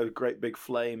light a great big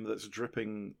flame that's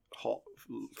dripping hot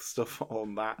stuff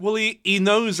on that. Well, he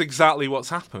knows exactly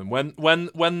what's happened.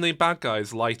 When the bad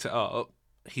guys light it up,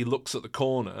 he looks at the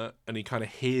corner and he kind of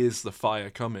hears the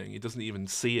fire coming. He doesn't even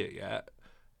see it yet,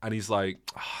 and he's like,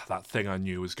 "That thing I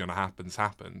knew was going to happen's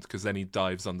happened." Because then he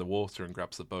dives underwater and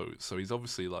grabs the boat. So he's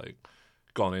obviously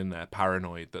gone in there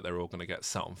paranoid that they're all going to get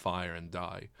set on fire and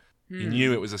die. He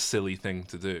knew it was a silly thing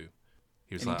to do.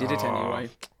 He was he did it anyway.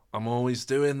 I'm always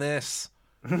doing this.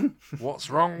 What's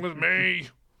wrong with me?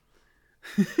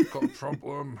 Got a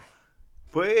problem.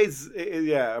 But it is,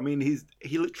 yeah. I mean,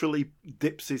 he literally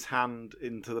dips his hand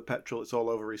into the petrol. It's all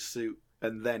over his suit,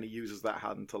 and then he uses that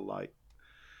hand to light.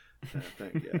 I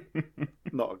think, yeah,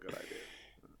 not a good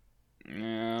idea.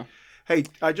 Yeah. Hey,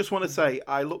 I just want to say,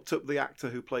 I looked up the actor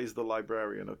who plays the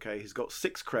librarian, okay? He's got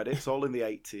 6 credits, all in the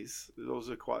 80s. Those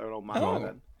are quite an old man by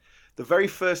then. The very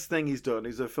first thing he's done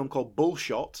is a film called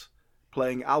Bullshot,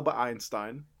 playing Albert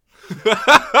Einstein.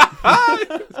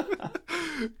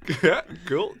 Yeah,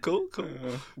 cool.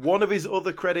 One of his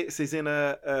other credits is in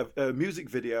a music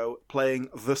video playing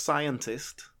The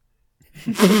Scientist.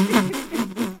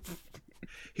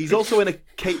 He's also in a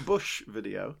Kate Bush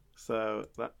video, so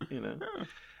that,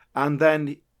 And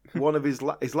then one of his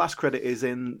last credit is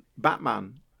in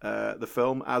Batman, the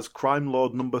film, as Crime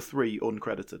Lord Number 3,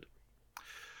 uncredited.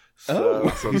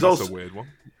 So that's a weird one.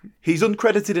 He's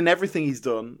uncredited in everything he's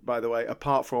done, by the way,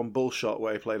 apart from Bullshot,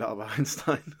 where he played Albert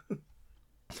Einstein.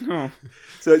 Oh.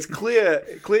 So it's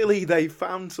clearly they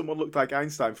found someone looked like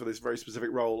Einstein for this very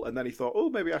specific role, and then he thought,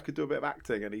 maybe I could do a bit of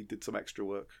acting, and he did some extra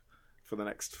work for the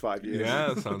next 5 years.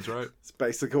 Yeah, that sounds right. It's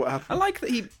basically what happened. I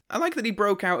like that he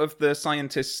broke out of the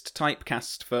scientist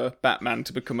typecast for Batman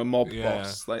to become a mob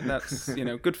boss. That's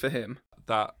good for him.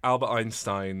 That Albert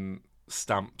Einstein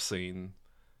stamp scene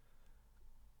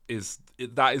is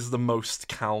the most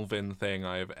Calvin thing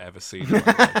I have ever seen in my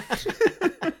life.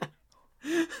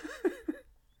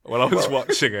 When I was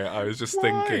watching it, I was just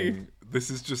thinking, this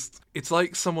is just... It's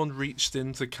like someone reached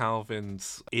into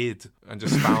Calvin's id and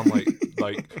just found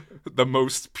like the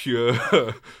most pure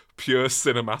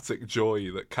cinematic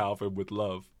joy that Calvin would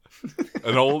love.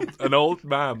 An old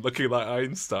man looking like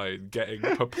Einstein getting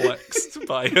perplexed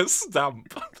by a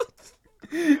stamp.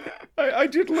 I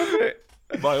did love it.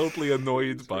 Mildly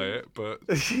annoyed by it, but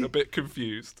a bit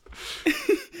confused.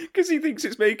 Because he thinks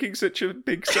it's making such a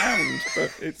big sound,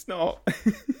 but it's not.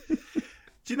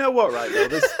 Do you know what, right, though?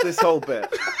 This whole bit.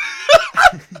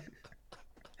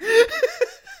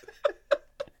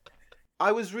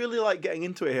 I was really getting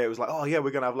into it here. It was we're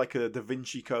going to have a Da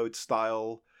Vinci Code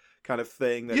style kind of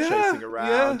thing. They're chasing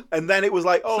around. Yeah. And then it was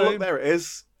look, there it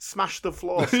is. Smash the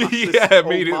floor. Smash this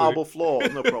old marble floor.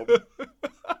 No problem.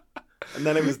 And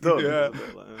then it was done. Yeah.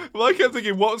 Well, I kept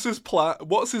thinking, what's his plan?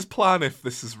 What's his plan if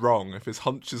this is wrong? If his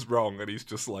hunch is wrong, and he's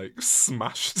just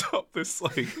smashed up this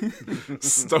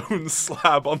stone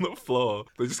slab on the floor?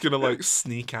 They're just gonna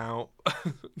sneak out,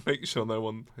 make sure no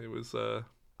one. It was. So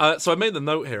I made the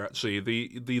note here. Actually,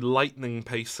 the lightning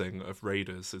pacing of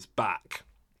Raiders is back.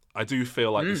 I do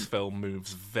feel like this film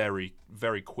moves very,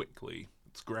 very quickly.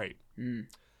 It's great.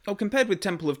 Oh, compared with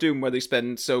Temple of Doom, where they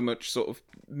spend so much sort of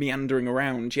meandering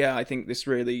around, I think this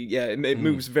really, it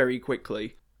moves very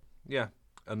quickly. Yeah,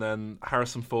 and then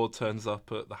Harrison Ford turns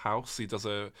up at the house. He does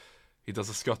a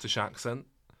Scottish accent,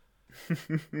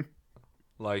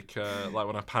 like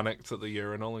when I panicked at the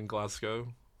urinal in Glasgow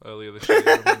earlier this year.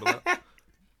 Remember that?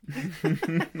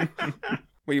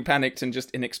 Where you panicked and just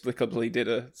inexplicably did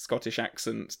a Scottish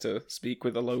accent to speak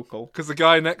with a local. Because the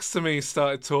guy next to me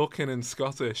started talking in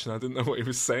Scottish and I didn't know what he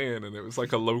was saying, and it was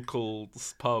like a local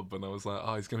pub, and I was like,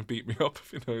 he's going to beat me up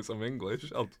if he knows I'm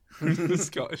English. I'll do the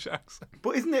Scottish accent.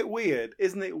 But isn't it weird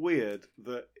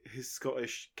that his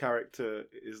Scottish character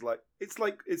is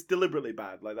it's deliberately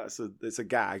bad, like it's a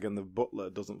gag and the butler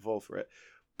doesn't fall for it.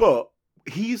 But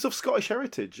he's of Scottish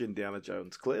heritage, Indiana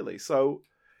Jones, clearly, so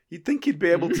you'd think he'd be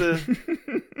able to.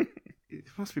 He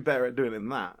must be better at doing it than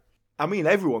that. I mean,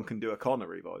 everyone can do a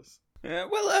Connery voice.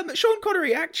 Sean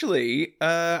Connery actually,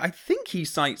 I think he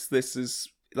cites this as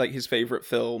like his favourite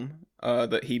film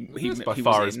that he by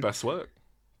far his best work.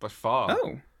 By far.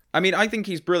 Oh, I mean, I think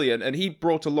he's brilliant, and he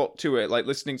brought a lot to it. Like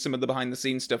listening to some of the behind the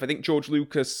scenes stuff, I think George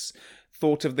Lucas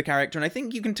thought of the character, and I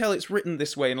think you can tell it's written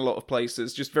this way in a lot of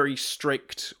places, just very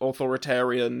strict,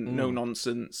 authoritarian, no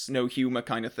nonsense, no humour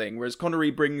kind of thing. Whereas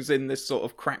Connery brings in this sort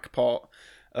of crackpot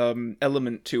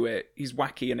element to it. He's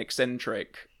wacky and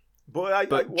eccentric,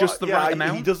 but just the right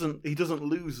amount. He doesn't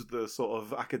lose the sort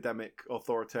of academic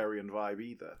authoritarian vibe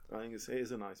either. I think it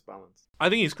is a nice balance. I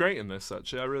think he's great in this.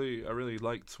 Actually, I really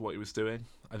liked what he was doing.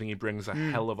 I think he brings a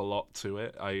hell of a lot to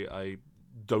it. I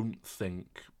don't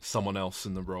think someone else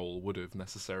in the role would have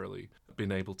necessarily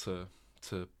been able to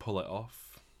pull it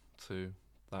off to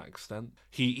that extent.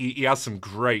 He has some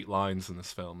great lines in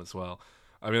this film as well.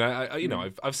 I mean,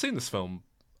 I've seen this film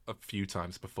a few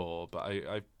times before, but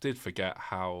I did forget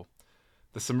how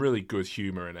there's some really good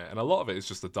humour in it, and a lot of it is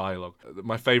just the dialogue.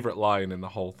 My favourite line in the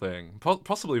whole thing,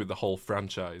 possibly with the whole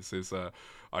franchise, is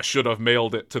I should have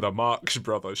mailed it to the Marx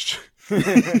Brothers.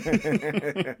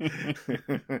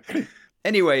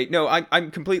 Anyway, no,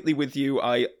 I'm completely with you.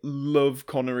 I love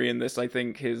Connery in this. I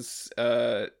think his,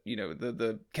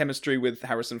 the chemistry with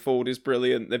Harrison Ford is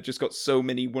brilliant. They've just got so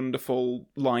many wonderful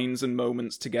lines and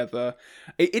moments together.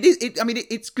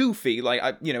 It's goofy. Like,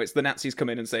 it's the Nazis come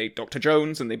in and say, Dr.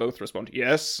 Jones, and they both respond,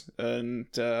 yes. And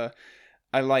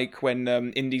I like when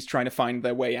Indy's trying to find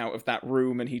their way out of that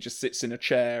room and he just sits in a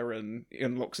chair and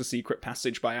unlocks a secret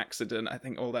passage by accident. I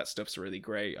think all that stuff's really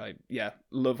great. I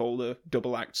love all the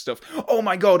double act stuff. Oh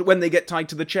my god, when they get tied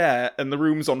to the chair and the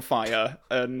room's on fire.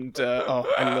 And,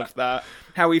 I love that.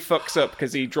 How he fucks up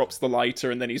because he drops the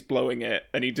lighter and then he's blowing it.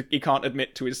 And he can't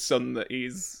admit to his son that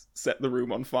he's set the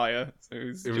room on fire. So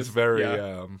it was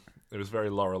very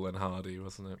Laurel and Hardy,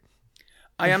 wasn't it?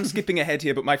 I am skipping ahead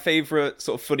here, but my favourite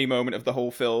sort of funny moment of the whole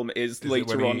film is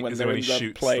later on when they're in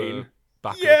the plane.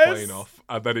 Back of the plane off,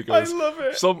 and then he goes, I love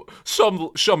it.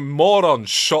 Some moron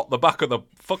shot the back of the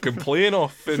fucking plane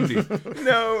off, Indy.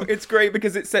 No, it's great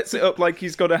because it sets it up like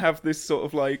he's got to have this sort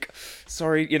of like,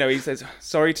 sorry, he says,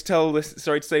 sorry to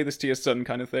say this to your son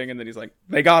kind of thing, and then he's like,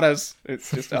 they got us.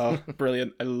 It's just,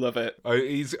 brilliant. I love it.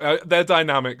 Their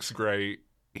dynamic's great.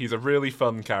 He's a really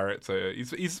fun character.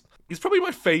 He's probably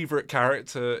my favourite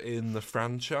character in the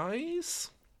franchise,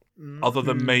 other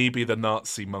than maybe the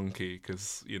Nazi monkey,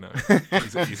 because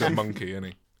he's a monkey, isn't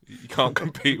he? You can't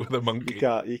compete with a monkey.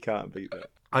 You can't beat that.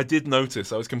 I did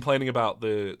notice. I was complaining about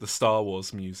the Star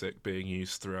Wars music being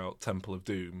used throughout Temple of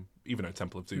Doom, even though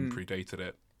Temple of Doom predated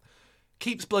it.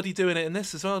 Keeps bloody doing it in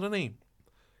this as well, doesn't he?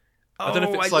 I don't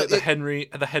know if it's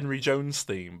the Henry Jones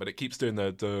theme, but it keeps doing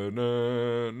the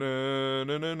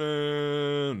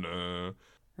na.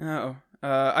 Oh,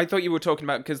 I thought you were talking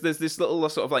about, because there's this little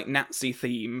sort of like Nazi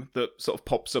theme that sort of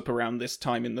pops up around this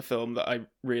time in the film that I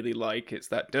really like. It's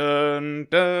that dun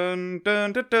dun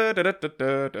dun dun dun dun dun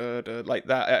dun dun, dun, like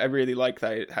that. I really like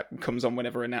that. It comes on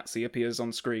whenever a Nazi appears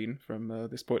on screen from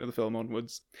this point of the film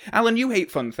onwards. Alan, you hate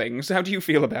fun things. How do you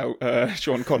feel about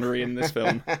Sean Connery in this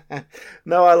film?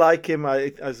 No, I like him.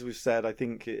 As we've said, I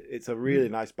think it's a really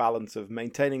nice balance of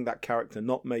maintaining that character,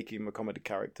 not making him a comedy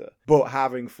character, but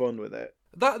having fun with it.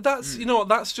 That's you know what,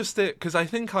 that's just it, because I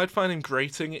think I'd find him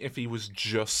grating if he was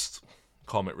just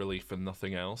comic relief and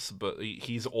nothing else, but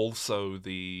he's also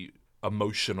the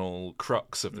emotional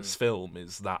crux of this film,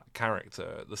 is that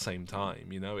character at the same time.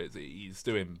 He's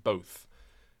doing both.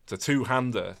 It's a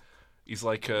two-hander. He's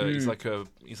like a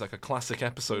classic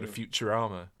episode of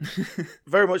Futurama.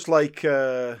 Very much like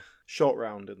Short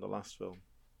Round in the last film.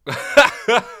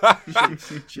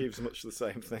 achieves much the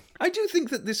same thing. I do think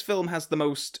that this film has the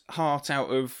most heart out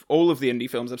of all of the indie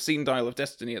films. I've seen Dial of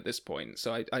Destiny at this point,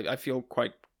 so I feel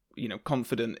quite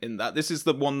confident in that. This is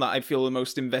the one that I feel the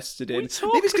most invested in. Maybe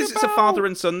it's because it's a father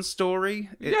and son story.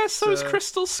 So is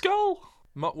Crystal Skull.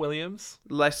 Mott Williams.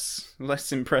 Less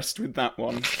impressed with that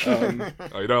one.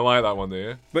 Oh, you don't like that one, do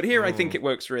you? But here I think it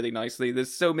works really nicely.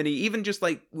 There's so many, even just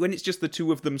like when it's just the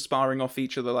two of them sparring off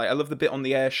each other. Like I love the bit on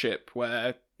the airship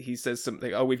where he says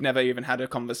something, "Oh, we've never even had a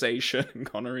conversation." And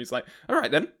Connery's like, "All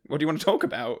right then, what do you want to talk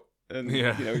about?" And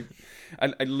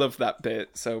I love that bit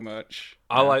so much.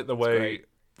 I like the way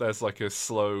there's like a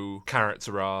slow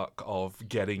character arc of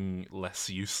getting less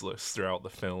useless throughout the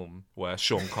film, where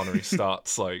Sean Connery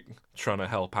starts like trying to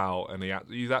help out, and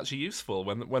he's actually useful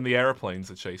when the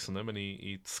aeroplanes are chasing him, and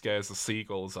he scares the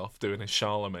seagulls off doing his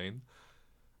Charlemagne.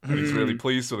 And he's really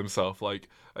pleased with himself. Like,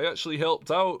 I actually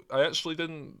helped out. I actually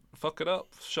didn't fuck it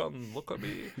up. Sean, look at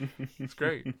me. It's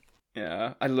great.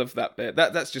 Yeah, I love that bit.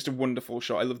 That's just a wonderful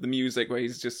shot. I love the music where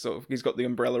he's just he's got the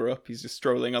umbrella up, he's just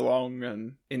strolling along,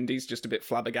 and Indy's just a bit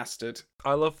flabbergasted.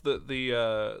 I love that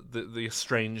the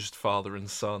estranged father and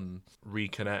son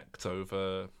reconnect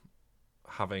over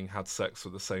having had sex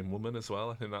with the same woman as well.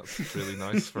 I think that's really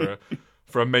nice for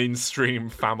a mainstream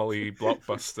family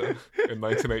blockbuster in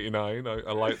 1989.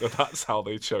 I like that that's how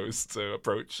they chose to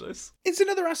approach this. It's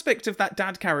another aspect of that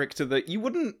dad character that you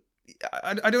wouldn't...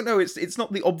 I don't know, it's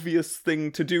not the obvious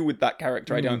thing to do with that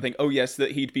character, I don't think. Oh yes,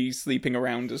 that he'd be sleeping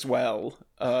around as well.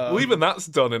 Well, even that's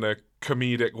done in a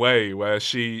comedic way, where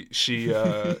she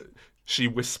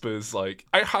whispers like,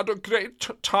 "I had a great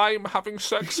time having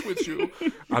sex with you,"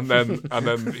 and then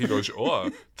he goes, "Oh,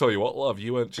 tell you what, love,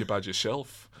 you weren't too bad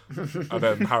yourself." And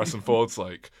then Harrison Ford's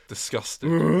like,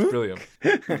 disgusting. It's brilliant.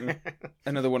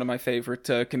 Another one of my favourite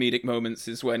comedic moments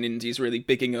is when Indy's really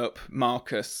bigging up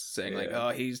Marcus, saying like, "Oh,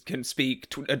 he can speak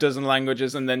a dozen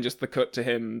languages," and then just the cut to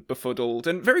him befuddled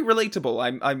and very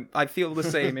relatable. I feel the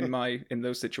same in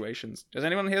those situations. Does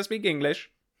anyone here speak English?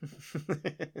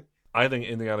 I think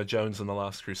Indiana Jones and the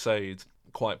Last Crusade,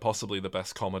 quite possibly the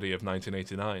best comedy of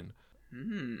 1989.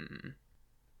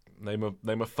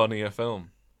 Name a funnier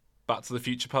film. Back to the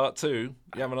Future Part 2.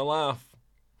 You having a laugh?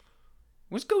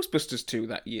 Was Ghostbusters 2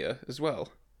 that year as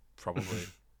well? Probably.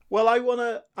 Well,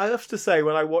 I have to say,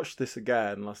 when I watched this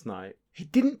again last night,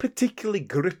 it didn't particularly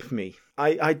grip me.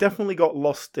 I definitely got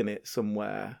lost in it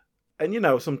somewhere.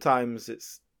 And, sometimes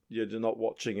you're not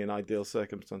watching in ideal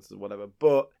circumstances or whatever.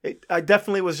 But I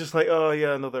definitely was just like, oh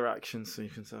yeah, another action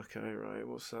sequence. Okay, right,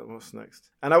 what's next?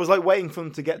 And I was like waiting for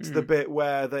them to get to the bit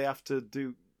where they have to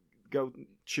go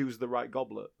choose the right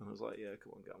goblet. And I was like, yeah,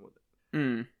 come on, get on with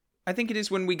it. I think it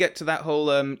is when we get to that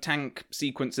whole tank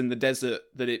sequence in the desert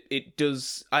that it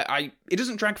does... it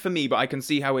doesn't drag for me, but I can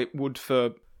see how it would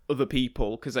for other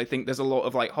people, because I think there's a lot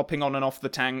of like hopping on and off the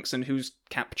tanks and who's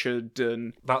captured,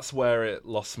 and that's where it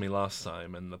lost me last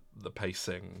time, and the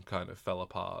pacing kind of fell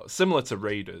apart. Similar to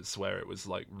Raiders, where it was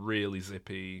like really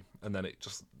zippy, and then it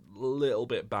just a little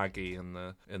bit baggy in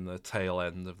the tail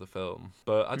end of the film.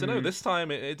 But I don't know, this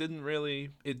time it didn't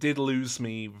really... It did lose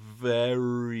me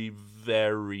very,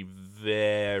 very,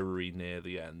 very near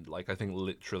the end. Like, I think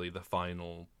literally the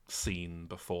final scene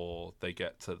before they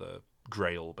get to the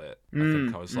Grail bit. I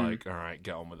think I was like, all right,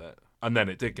 get on with it. And then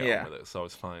it did get on with it, so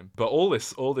it's fine. But all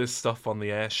this stuff on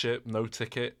the airship, no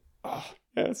ticket. Oh,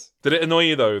 yes. Did it annoy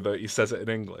you, though, that he says it in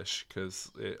English? Because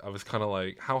I was kind of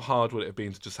like, how hard would it have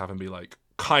been to just have him be like,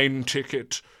 "Kein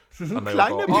ticket"? And they would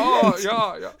go, "Oh,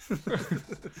 yeah."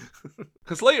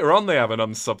 Because later on they have an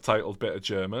unsubtitled bit of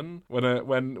German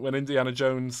when Indiana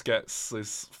Jones gets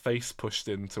his face pushed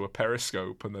into a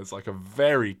periscope, and there's like a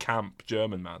very camp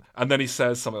German man, and then he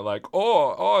says something like,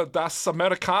 "Oh, das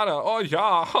Amerikaner, oh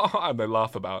yeah," and they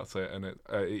laugh about it, and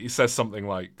he says something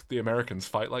like, "The Americans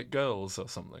fight like girls" or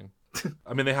something.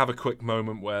 I mean, they have a quick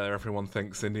moment where everyone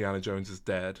thinks Indiana Jones is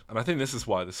dead, and I think this is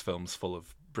why this film's full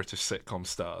of British sitcom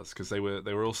stars, because they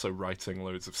were also writing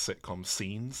loads of sitcom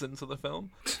scenes into the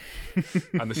film.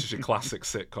 And this is your classic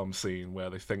sitcom scene where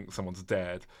they think someone's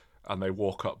dead, and they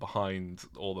walk up behind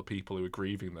all the people who are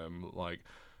grieving them, like,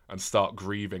 and start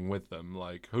grieving with them,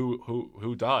 like,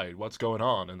 who died? What's going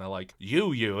on? And they're like,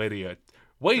 you idiot.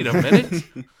 Wait a minute.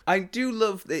 I do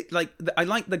love it. Like, I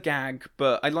like the gag,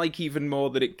 but I like even more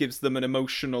that it gives them an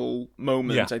emotional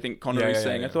moment. Yeah. I think Connery's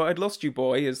saying, "I thought I'd lost you,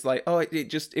 boy," is like, oh,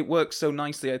 it works so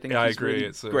nicely. I think I he's agree. Really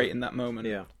it's great in that moment.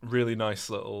 Yeah, really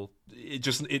nice little.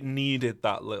 It needed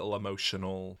that little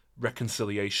emotional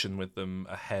reconciliation with them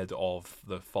ahead of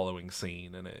the following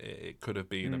scene, and it could have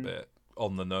been a bit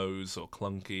on the nose or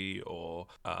clunky or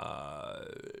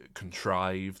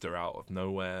contrived or out of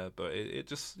nowhere, but it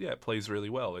just it plays really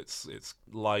well. It's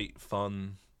light,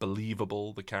 fun,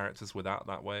 believable, the characters without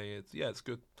that way. It's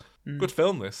good. Good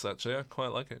film, this, actually. I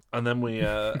quite like it. And then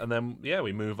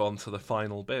we move on to the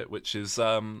final bit, which is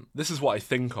this is what I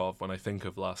think of when I think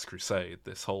of Last Crusade,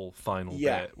 this whole final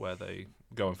bit where they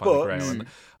go and find the Grail.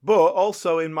 But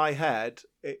also in my head,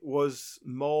 there was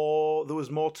more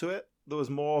to it. There was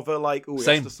more of a like, oh, we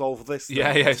have to solve this.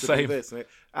 Same. This. And it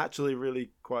actually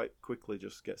really quite quickly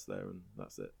just gets there, and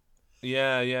that's it.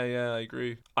 Yeah, I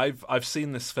agree. I've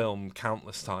seen this film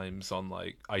countless times on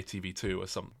like ITV2 or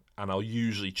something, and I'll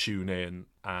usually tune in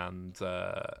and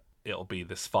it'll be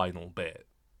this final bit.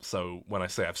 So when I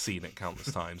say I've seen it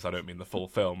countless times, I don't mean the full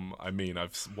film. I mean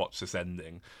I've watched this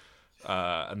ending.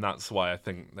 And that's why I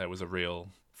think there was a real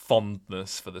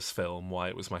fondness for this film, why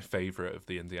it was my favourite of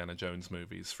the Indiana Jones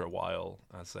movies for a while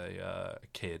as a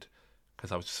kid,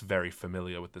 because I was just very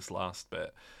familiar with this last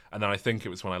bit. And then I think it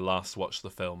was when I last watched the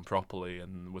film properly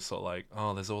and was sort of like,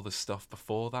 oh, there's all this stuff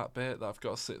before that bit that I've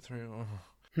got to sit through.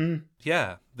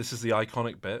 Yeah, this is the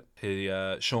iconic bit.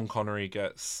 Sean Connery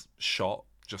gets shot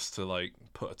just to like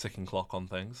put a ticking clock on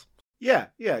things. Yeah,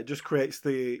 it just creates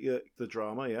the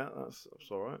drama. Yeah, that's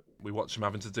all right. We watch him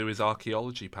having to do his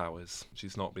archaeology powers, which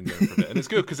he's not been doing for a bit, and it's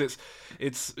good because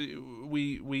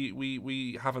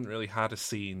we haven't really had a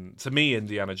scene. To me,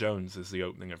 Indiana Jones is the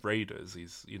opening of Raiders.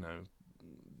 He's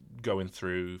going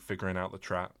through, figuring out the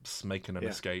traps, making an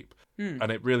escape,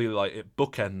 and it really it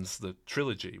bookends the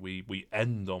trilogy. We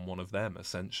end on one of them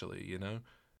essentially.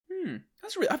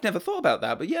 That's I've never thought about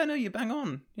that, but yeah, no, you bang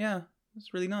on. Yeah.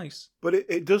 It's really nice. But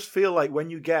it does feel like when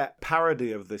you get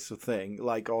parody of this thing,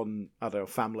 like on, I don't know,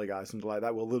 Family Guy, something like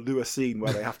that, well, they'll do a scene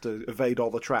where they have to evade all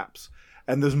the traps.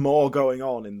 And there's more going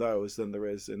on in those than there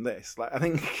is in this. Like, I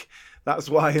think that's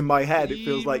why in my head it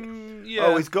feels like,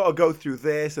 oh, he's got to go through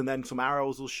this, and then some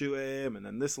arrows will shoot him, and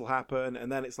then this will happen.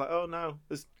 And then it's like, oh, no,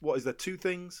 is there two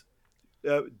things?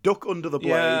 Duck under the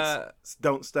blades,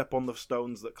 don't step on the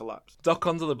stones that collapse. Duck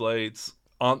under the blades.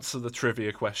 Answer the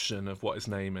trivia question of what his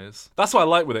name is. That's what I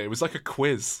like with it. It was like a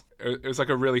quiz. It was like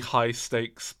a really high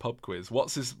stakes pub quiz.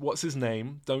 What's his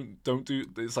name? Don't do.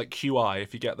 It's like QI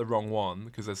if you get the wrong one,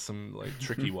 because there's some like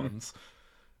tricky ones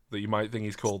that you might think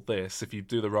he's called this. If you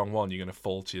do the wrong one, you're going to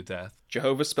fall to your death.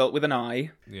 Jehovah spelt with an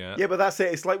I. Yeah, but that's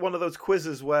it. It's like one of those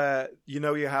quizzes where you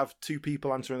have two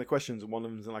people answering the questions, and one of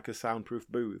them's in like a soundproof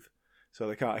booth, so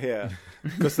they can't hear.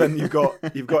 Because then you've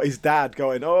got his dad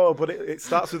going, oh, but it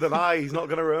starts with an I. He's not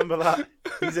going to remember that.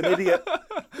 He's an idiot.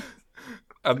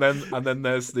 And then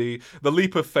there's the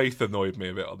leap of faith annoyed me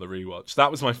a bit on the rewatch.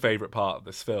 That was my favourite part of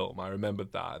this film. I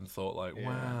remembered that and thought like,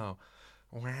 wow.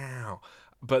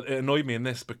 But it annoyed me in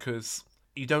this because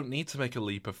you don't need to make a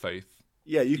leap of faith.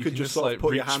 Yeah, you could just sort of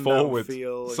put reach your hand forward, out and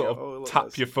feel, sort of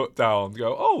tap your foot down,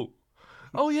 go,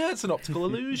 oh yeah, it's an optical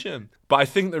illusion. But I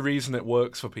think the reason it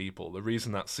works for people, the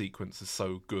reason that sequence is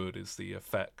so good, is the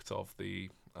effect of the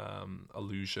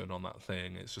illusion on that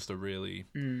thing. It's just a really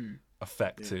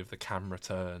effective. The camera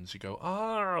turns. You go,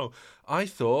 oh, I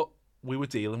thought we were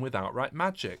dealing with outright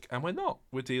magic, and we're not.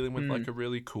 We're dealing with like a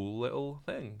really cool little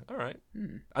thing. All right.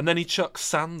 And then he chucks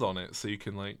sand on it so you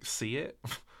can like see it.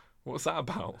 What's that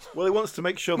about? Well, he wants to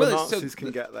make sure the Nazis can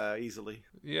get there easily.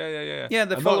 Yeah. Yeah,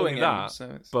 they're following him.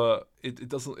 But it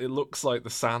doesn't. It looks like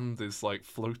the sand is like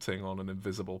floating on an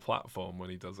invisible platform when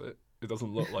he does it. It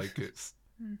doesn't look like it's.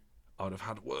 I would have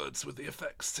had words with the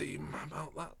effects team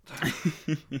about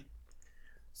that.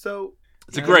 So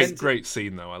it's a great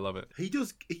scene, though. I love it.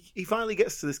 He finally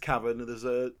gets to this cavern, and there's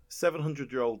a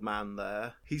 700-year-old man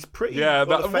there. He's pretty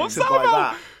unaffected by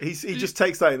that. He just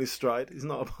takes that in his stride. He's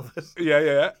not bothered.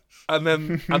 Yeah. And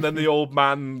then the old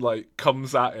man like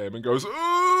comes at him and goes,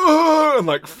 "Ugh!" and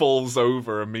like falls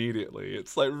over immediately.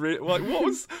 It's like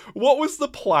what was the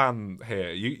plan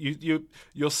here?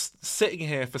 You're sitting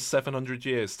here for 700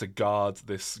 years to guard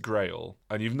this Grail,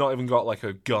 and you've not even got like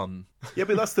a gun. Yeah,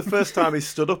 but that's the first time he's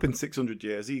stood up in 600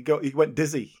 years. He went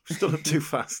dizzy, stood up too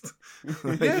fast.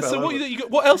 So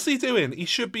what else are you doing? He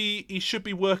should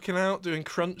be working out, doing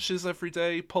crunches every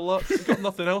day, pull-ups. He's got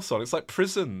nothing else on. It's like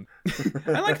prison.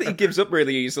 I like that he gives up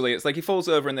really easily. It's like he falls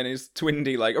over and then his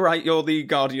Twindy like, all right, you're the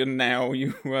guardian now.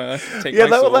 You take my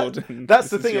sword.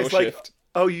 That's the thing. It's like,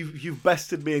 oh, you've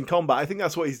bested me in combat. I think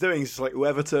that's what he's doing. He's just like,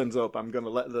 whoever turns up, I'm going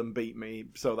to let them beat me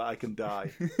so that I can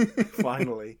die.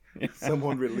 Finally,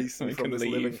 someone release me from this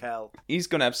living hell. He's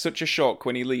going to have such a shock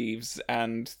when he leaves,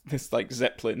 and there's like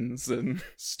zeppelins and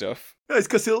stuff. No, it's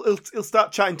because he'll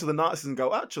start chatting to the Nazis and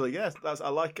go, actually, yes, I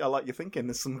like your thinking.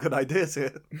 There's some good ideas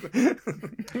here.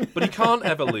 But he can't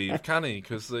ever leave, can he?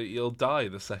 Because he'll die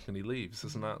the second he leaves.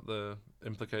 Isn't that the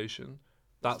implication?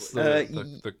 That's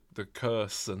the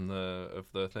curse of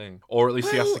the thing. Or at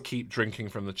least he has to keep drinking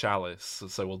from the chalice,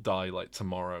 so he'll die like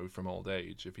tomorrow from old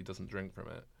age if he doesn't drink from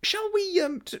it. Shall we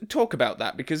talk about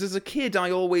that? Because as a kid,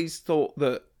 I always thought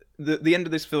that the end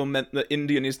of this film meant that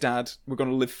Indy and his dad were going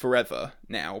to live forever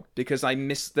now, because I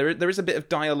miss... There is a bit of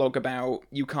dialogue about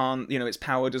you can't, its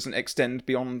power doesn't extend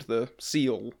beyond the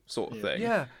seal sort of thing.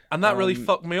 Yeah, and that really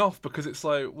fucked me off, because it's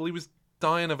like, well, he was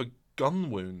dying of a gun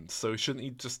wound, so shouldn't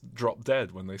he just drop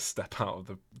dead when they step out of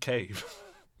the cave?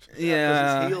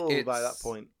 Yeah, he's healed by that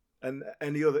point. And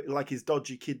any other, like his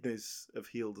dodgy kidneys have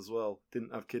healed as well.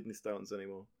 Didn't have kidney stones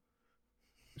anymore.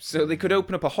 So they could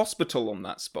open up a hospital on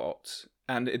that spot,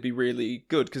 and it'd be really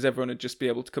good, because everyone would just be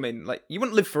able to come in. Like, you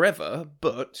wouldn't live forever,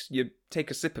 but you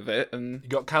take a sip of it, and... You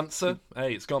got cancer?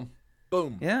 Hey, it's gone.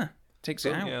 Boom. Yeah, takes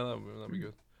it out. Yeah, that'd be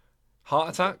good.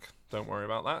 Heart attack? Don't worry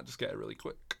about that. Just get it really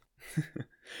quick.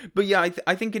 But yeah,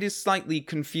 I think it is slightly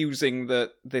confusing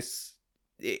that this...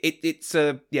 It's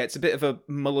a bit of a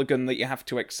mulligan that you have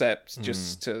to accept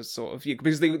just to sort of...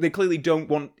 Because they clearly don't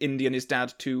want Indy and his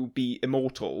dad to be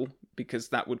immortal, because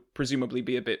that would presumably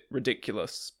be a bit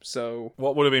ridiculous. So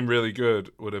what would have been really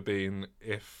good would have been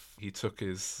if he took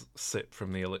his sip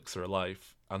from the elixir of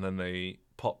life and then they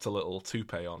popped a little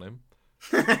toupee on him.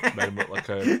 Made him look like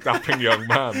a dapping young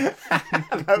man.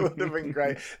 That would have been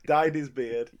great. Dyed his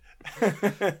beard. Yeah.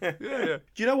 Do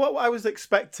you know what I was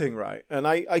expecting, right? And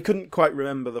I couldn't quite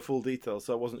remember the full details,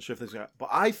 so I wasn't sure if this was going to happen. But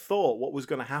I thought what was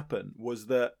going to happen was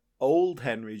that old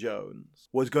Henry Jones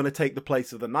was going to take the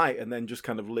place of the knight and then just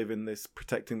kind of live in this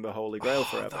protecting the Holy Grail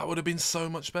forever. That would have been so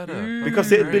much better.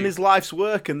 Because it had been his life's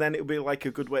work, and then it would be like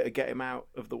a good way to get him out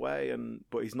of the way,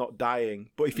 but he's not dying.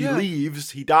 But if he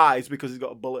leaves, he dies because he's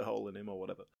got a bullet hole in him or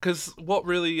whatever. Because what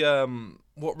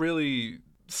really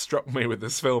struck me with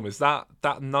this film is that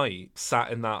knight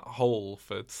sat in that hole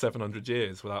for 700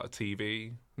 years without a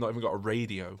TV, not even got a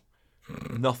radio.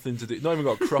 Nothing to do. Not even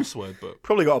got a crossword book.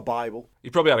 Probably got a Bible. He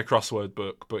probably had a crossword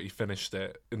book, but he finished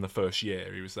it in the first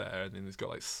year he was there, and then he's got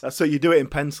like... That's so you do it in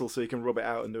pencil so you can rub it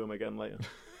out and do them again later.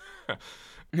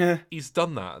 He's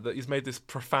done that he's made this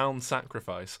profound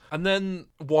sacrifice. And then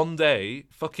one day,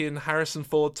 fucking Harrison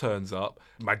Ford turns up.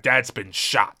 My dad's been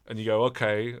shot. And you go,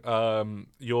 okay,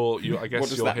 you're I guess what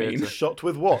does you're that here mean? to... Shot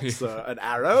with what, sir? An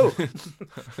arrow?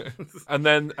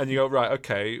 and you go, right,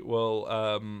 okay, well,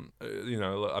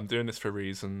 look, I'm doing this for a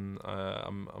reason.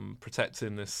 I'm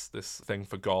protecting this thing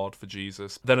for God, for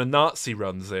Jesus. Then a Nazi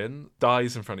runs in,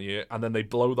 dies in front of you, and then they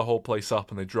blow the whole place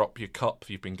up and they drop your cup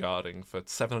you've been guarding for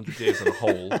 700 years in a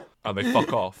hole. And they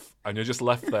fuck off, and you're just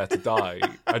left there to die.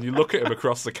 And you look at him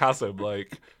across the chasm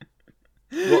like,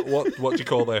 what do you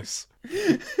call this?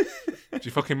 Do you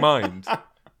fucking mind?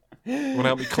 You want to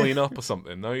help me clean up or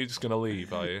something? No, you're just gonna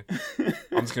leave, are you?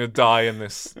 I'm just gonna die in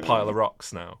this pile of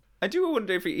rocks now. I do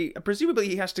wonder if presumably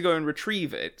he has to go and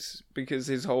retrieve it, because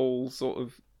his whole sort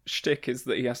of shtick is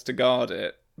that he has to guard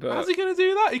it. But how's he gonna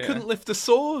do that? He couldn't lift a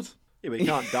sword. Yeah, but he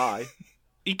can't die.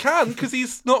 He can, because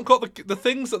he's not got the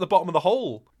things at the bottom of the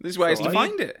hole. This is why he has to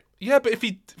find it. Yeah, but if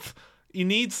he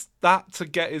needs that to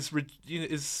get his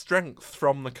strength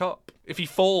from the cup. If he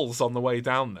falls on the way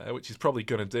down there, which he's probably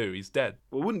going to do, he's dead.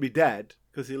 Well, he wouldn't be dead,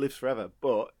 because he lives forever,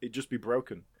 but he'd just be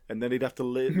broken. And then he'd have to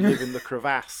live in the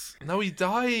crevasse. No, he'd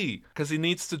die, because he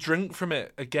needs to drink from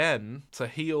it again to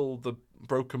heal the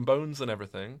broken bones and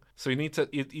everything. So he needs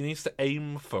to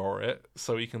aim for it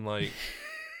so he can, like...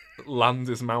 land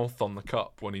his mouth on the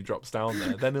cup when he drops down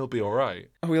there, then he'll be all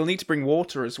right. Oh, he'll need to bring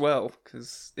water as well,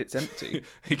 because it's empty.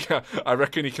 I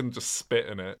reckon he can just spit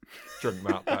in it, drink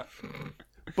that back.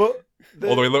 But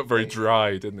although he looked very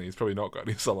dry, didn't he? He's probably not got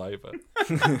any saliva.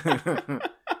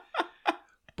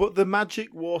 But the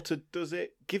magic water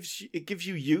gives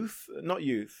you youth, not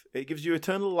youth. It gives you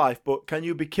eternal life, but can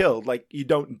you be killed? Like, you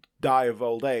don't die of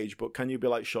old age, but can you be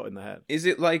like shot in the head? Is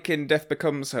it like in Death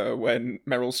Becomes Her when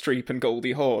Meryl Streep and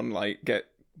Goldie Hawn like get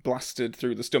blasted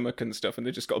through the stomach and stuff, and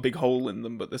they've just got a big hole in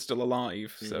them, but they're still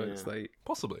alive? So it's like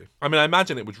possibly. I mean, I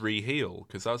imagine it would re-heal,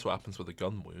 because that's what happens with a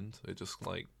gun wound. It just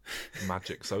like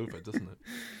magics over, doesn't it?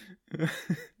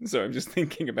 So I'm just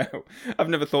thinking about... I've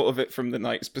never thought of it from the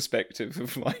knight's perspective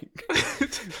of, like,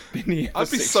 been here for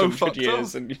 600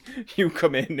 years, and you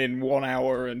come in 1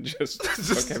 hour and just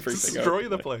fuck everything destroy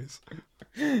up. the place.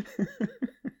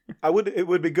 It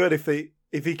would be good if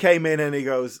he came in and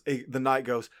the knight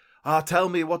goes, tell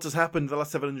me what has happened the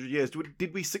last 700 years.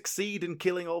 Did we succeed in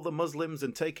killing all the Muslims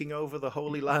and taking over the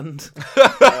Holy Land?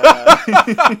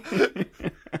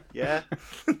 Yeah.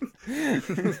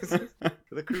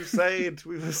 The Crusade,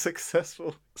 we were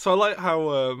successful. So I like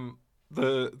how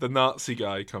the Nazi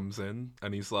guy comes in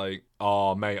and he's like,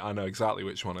 "Oh, mate, I know exactly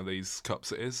which one of these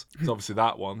cups it is. It's obviously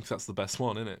that one, because that's the best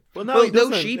one, isn't it?" Well,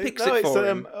 no, she picks it for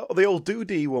him. The old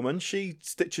Doody woman, she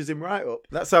stitches him right up.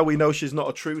 That's how we know she's not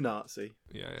a true Nazi.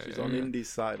 She's on Indy's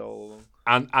side all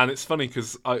along. And it's funny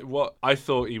because I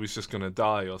thought he was just going to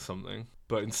die or something,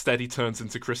 but instead he turns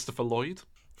into Christopher Lloyd,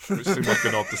 which seemed like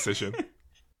an odd decision.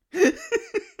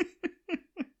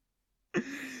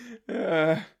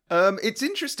 It's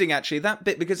interesting, actually, that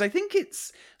bit, because I think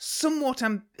it's somewhat...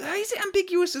 is it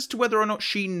ambiguous as to whether or not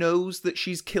she knows that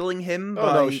she's killing him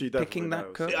by picking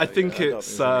that cup? I think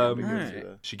it's...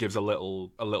 she gives a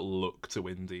little look to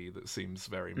Indy that seems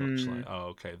very much like, oh,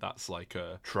 okay, that's like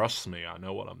a trust me, I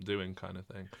know what I'm doing kind of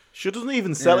thing. She doesn't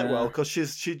even sell it well, because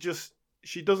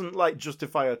she doesn't like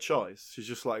justify her choice. She's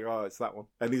just like, oh, it's that one.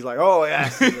 And he's like, oh,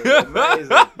 yes,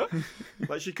 amazing.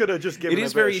 Like, she could have just given a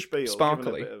bit of spiel.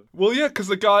 Sparkly. Well, yeah, because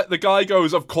the guy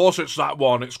goes, of course it's that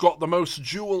one. It's got the most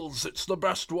jewels. It's the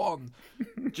best one.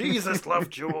 Jesus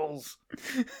loved jewels.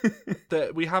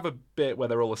 We have a bit where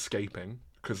they're all escaping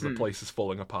because the place is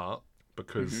falling apart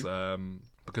because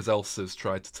Elsa's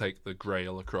tried to take the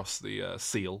Grail across the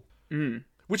seal,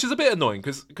 which is a bit annoying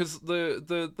because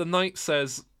the knight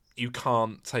says, you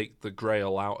can't take the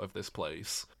Grail out of this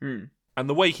place. And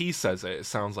the way he says it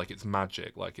sounds like it's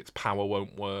magic, like its power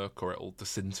won't work or it'll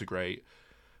disintegrate.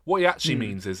 What he actually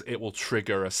means is it will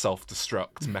trigger a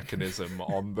self-destruct mechanism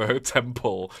on the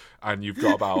temple, and you've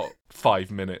got about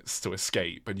 5 minutes to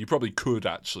escape, and you probably could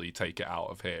actually take it out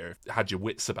of here, had your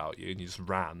wits about you, and you just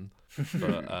ran.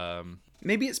 But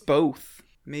maybe it's both.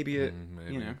 Maybe it,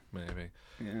 maybe.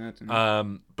 Yeah, I don't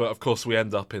know. But of course, we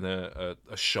end up in a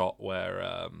shot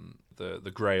where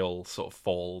the Grail sort of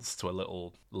falls to a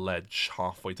little ledge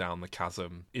halfway down the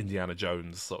chasm. Indiana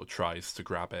Jones sort of tries to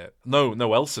grab it. No,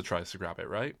 Elsa tries to grab it,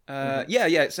 right? Yeah,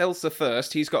 it's Elsa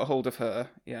first. He's got hold of her.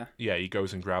 Yeah. Yeah, he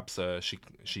goes and grabs her.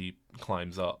 She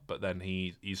climbs up, but then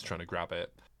he's trying to grab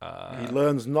it. He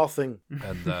learns nothing.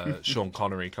 And Sean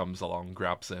Connery comes along,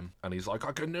 grabs him, and he's like,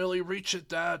 I can nearly reach it,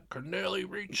 Dad. Can nearly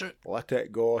reach it. Let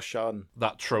it go, Sean.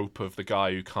 That trope of the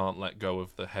guy who can't let go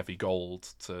of the heavy gold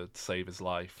to save his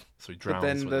life. So he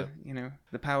drowns with it. But then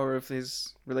the power of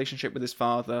his relationship with his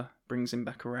father brings him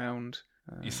back around.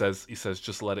 He says,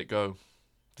 just let it go.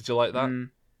 Did you like that?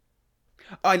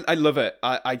 I love it.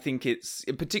 I think it's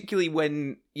particularly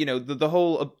when, the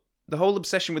whole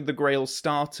obsession with the Grail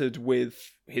started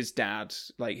with his dad.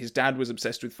 Like, his dad was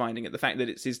obsessed with finding it. The fact that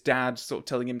it's his dad sort of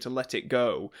telling him to let it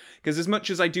go. Because as much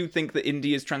as I do think that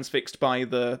Indy is transfixed by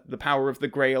the power of the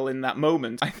Grail in that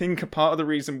moment, I think a part of the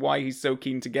reason why he's so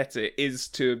keen to get it is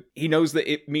he knows that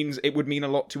it would mean a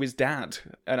lot to his dad.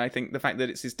 And I think the fact that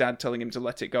it's his dad telling him to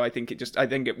let it go, I think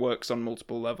it works on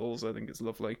multiple levels. I think it's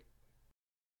lovely.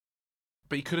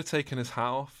 But he could have taken his hat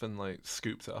off and, like,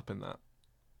 scooped it up in that.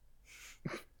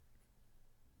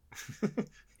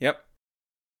 Yep.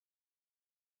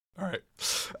 All right.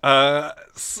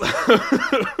 So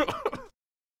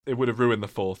it would have ruined the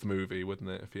fourth movie, wouldn't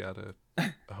it, if he had a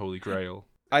Holy Grail?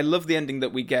 I love the ending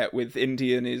that we get with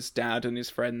Indy and his dad and his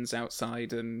friends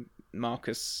outside, and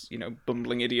Marcus,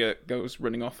 bumbling idiot, goes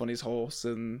running off on his horse,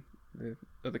 and the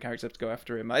other characters have to go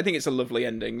after him. I think it's a lovely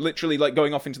ending. Literally, like,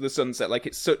 going off into the sunset. Like,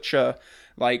 it's such a,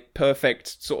 like,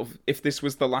 perfect sort of, if this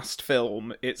was the last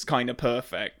film, it's kind of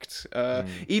perfect.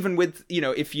 Even with,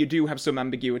 if you do have some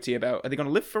ambiguity about, are they going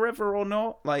to live forever or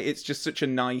not? Like, it's just such a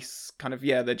nice kind of,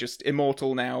 they're just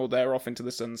immortal now. They're off into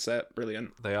the sunset.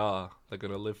 Brilliant. They are. They're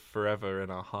going to live forever in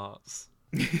our hearts.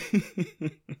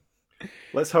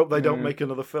 Let's hope they don't make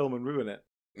another film and ruin it.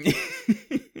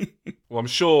 Well, I'm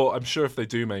sure if they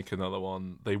do make another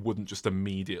one, they wouldn't just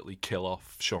immediately kill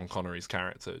off Sean Connery's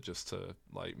character just to,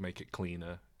 like, make it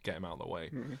cleaner, get him out of the way.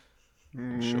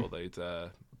 I'm sure they'd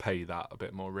pay that a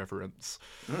bit more reverence.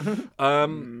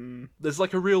 There's,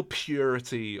 like, a real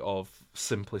purity of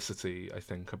simplicity, I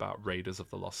think, about Raiders of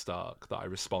the Lost Ark that I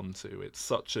respond to. It's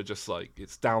such a just, like,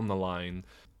 it's down the line.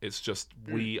 It's just,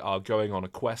 we are going on a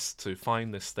quest to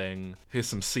find this thing. Here's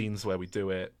some scenes where we do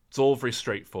it. It's all very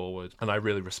straightforward, and I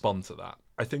really respond to that.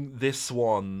 I think this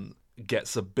one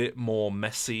gets a bit more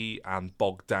messy and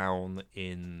bogged down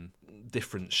in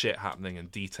different shit happening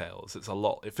and details. It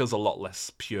feels a lot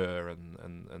less pure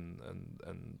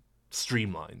and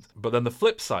streamlined. But then the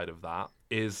flip side of that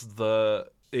is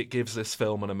it gives this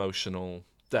film an emotional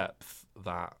depth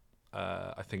that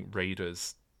I think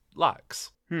Raiders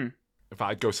lacks. In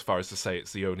fact, I'd go so far as to say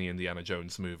it's the only Indiana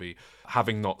Jones movie,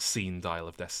 having not seen Dial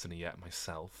of Destiny yet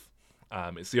myself.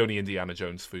 It's the only Indiana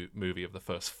Jones movie of the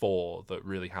first 4 that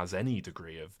really has any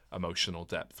degree of emotional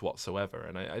depth whatsoever.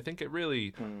 And I think it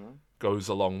really goes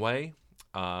a long way.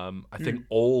 I think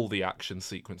all the action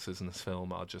sequences in this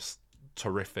film are just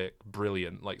terrific,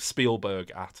 brilliant. Like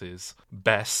Spielberg at his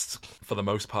best. For the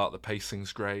most part, the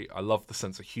pacing's great. I love the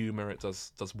sense of humor. It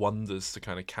does wonders to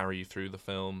kind of carry you through the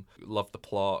film. Love the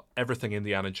plot. Everything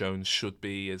Indiana Jones should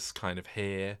be is kind of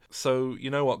here. So, you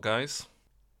know what, guys?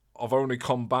 I've only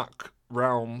come back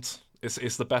round.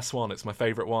 It's the best one. It's my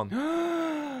favourite one.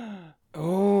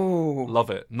 Oh. Love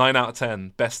it. 9 out of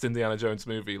 10. Best Indiana Jones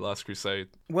movie, Last Crusade.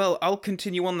 Well, I'll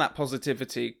continue on that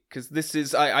positivity, because this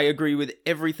is, I agree with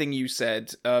everything you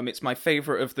said. It's my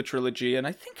favourite of the trilogy, and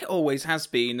I think it always has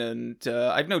been, and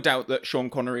I've no doubt that Sean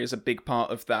Connery is a big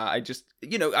part of that. I just,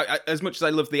 as much as I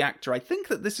love the actor, I think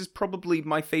that this is probably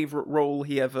my favourite role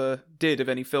he ever did of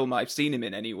any film I've seen him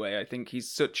in anyway. I think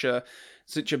he's such a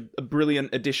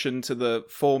brilliant addition to the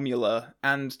formula,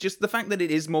 and just the fact that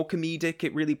it is more comedic,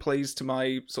 it really plays to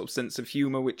my sort of sense of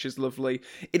humour, which is lovely.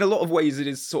 In a lot of ways, it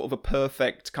is sort of a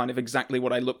perfect kind of exactly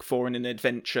what I look for in an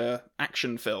adventure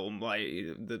action film, like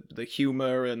the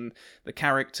humour and the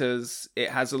characters. It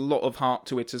has a lot of heart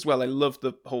to it as well. I love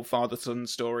the whole father-son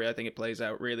story. I think it plays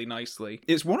out really nicely.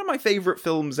 It's one of my favourite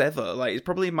films ever. Like, it's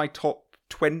probably in my top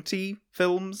 20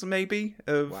 films maybe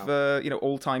of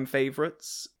all-time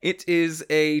favorites. It is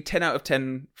a 10 out of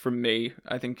 10 from me.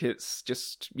 I think it's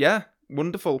just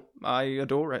wonderful. I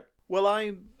adore it. Well,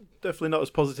 I'm definitely not as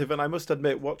positive, and I must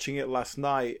admit, watching it last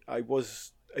night,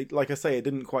 like I say, it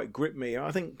didn't quite grip me.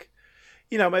 I think,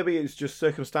 maybe it's just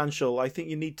circumstantial. I think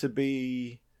you need to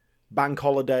be bank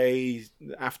holiday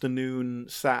afternoon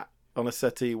sat on a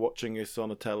settee watching this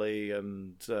on a telly,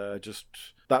 and just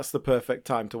that's the perfect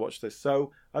time to watch this.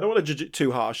 So I don't want to judge it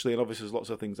too harshly, and obviously there's lots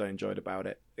of things I enjoyed about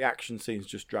it. The action scenes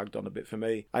just dragged on a bit for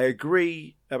me. I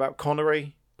agree about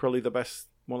Connery, probably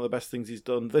one of the best things he's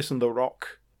done. This and The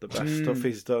Rock, the best stuff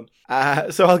he's done.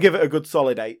 So I'll give it a good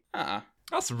solid 8.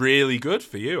 That's really good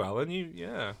for you,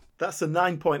 Alan. That's a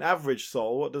 9-point average,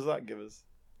 Sol. What does that give us?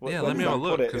 Let me have a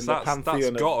look, because that's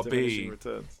got to be...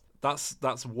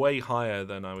 That's way higher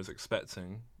than I was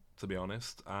expecting, to be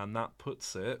honest, and that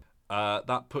puts it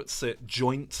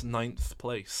joint 9th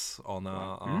place on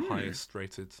our highest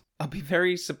rated. I'll be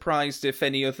very surprised if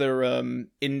any other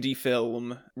indie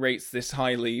film rates this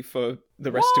highly for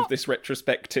the rest of this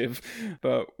retrospective,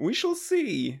 but we shall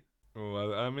see.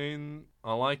 Well, I mean,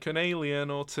 I like an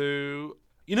alien or two.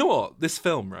 You know what? This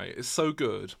film, right, is so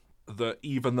good that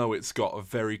even though it's got a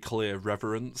very clear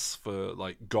reverence for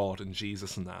like God and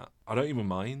Jesus and that, I don't even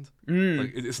mind.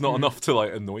 Like, it's not enough to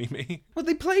like annoy me. Well,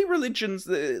 they play religions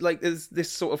that, like, there's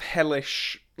this sort of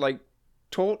hellish like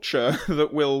torture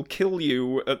that will kill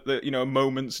you at the a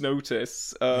moment's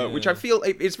notice, which I feel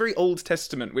it's very Old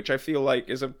Testament, which I feel like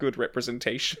is a good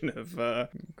representation of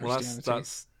Christianity. Well,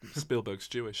 that's Spielberg's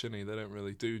Jewish, isn't he? They don't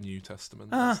really do New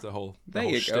Testament. That's the whole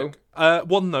shtick. Go.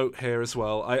 One note here as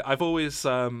well. I've always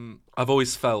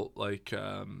felt like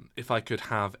if I could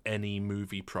have any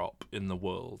movie prop in the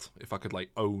world, if I could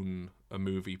like own a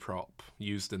movie prop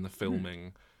used in the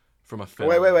filming from a film.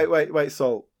 Wait,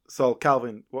 Sol,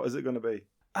 Calvin, what is it going to be?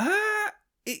 I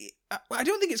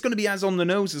don't think it's going to be as on the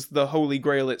nose as the Holy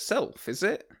Grail itself, is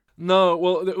it? No,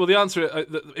 well, the answer,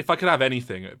 if I could have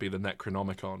anything, it would be the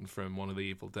Necronomicon from one of the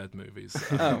Evil Dead movies.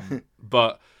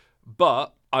 But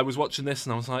I was watching this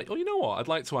and I was like, oh, you know what? I'd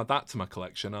like to add that to my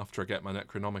collection after I get my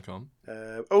Necronomicon.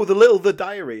 The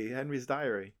diary, Henry's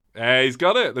diary. He's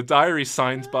got it. The diary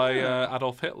signed by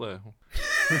Adolf Hitler.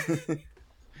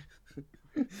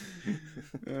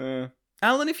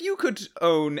 Alan, if you could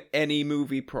own any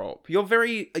movie prop, you're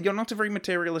not a very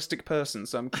materialistic person,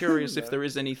 so I'm curious if there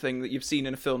is anything that you've seen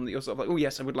in a film that you're sort of like, oh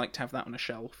yes, I would like to have that on a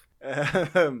shelf.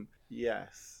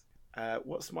 Yes.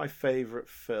 What's my favourite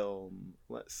film?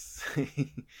 Let's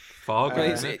see.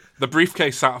 Fargo. The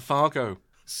briefcase out of Fargo.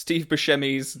 Steve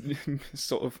Buscemi's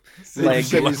sort of leg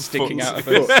sticking out of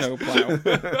a snowplow.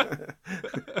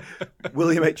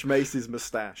 William H. Macy's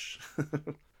moustache.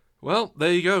 Well,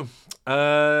 there you go.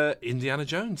 Indiana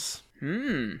Jones.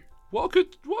 What a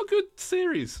good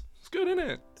series. It's good, isn't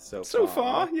it? So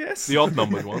far, yes. The odd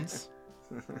numbered ones.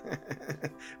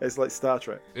 It's like Star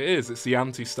Trek. It is. It's the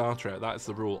anti-Star Trek. That is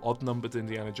the rule. Odd-numbered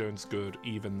Indiana Jones, good.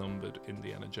 Even-numbered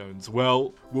Indiana Jones.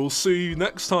 Well, we'll see you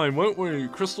next time, won't we?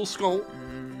 Crystal Skull.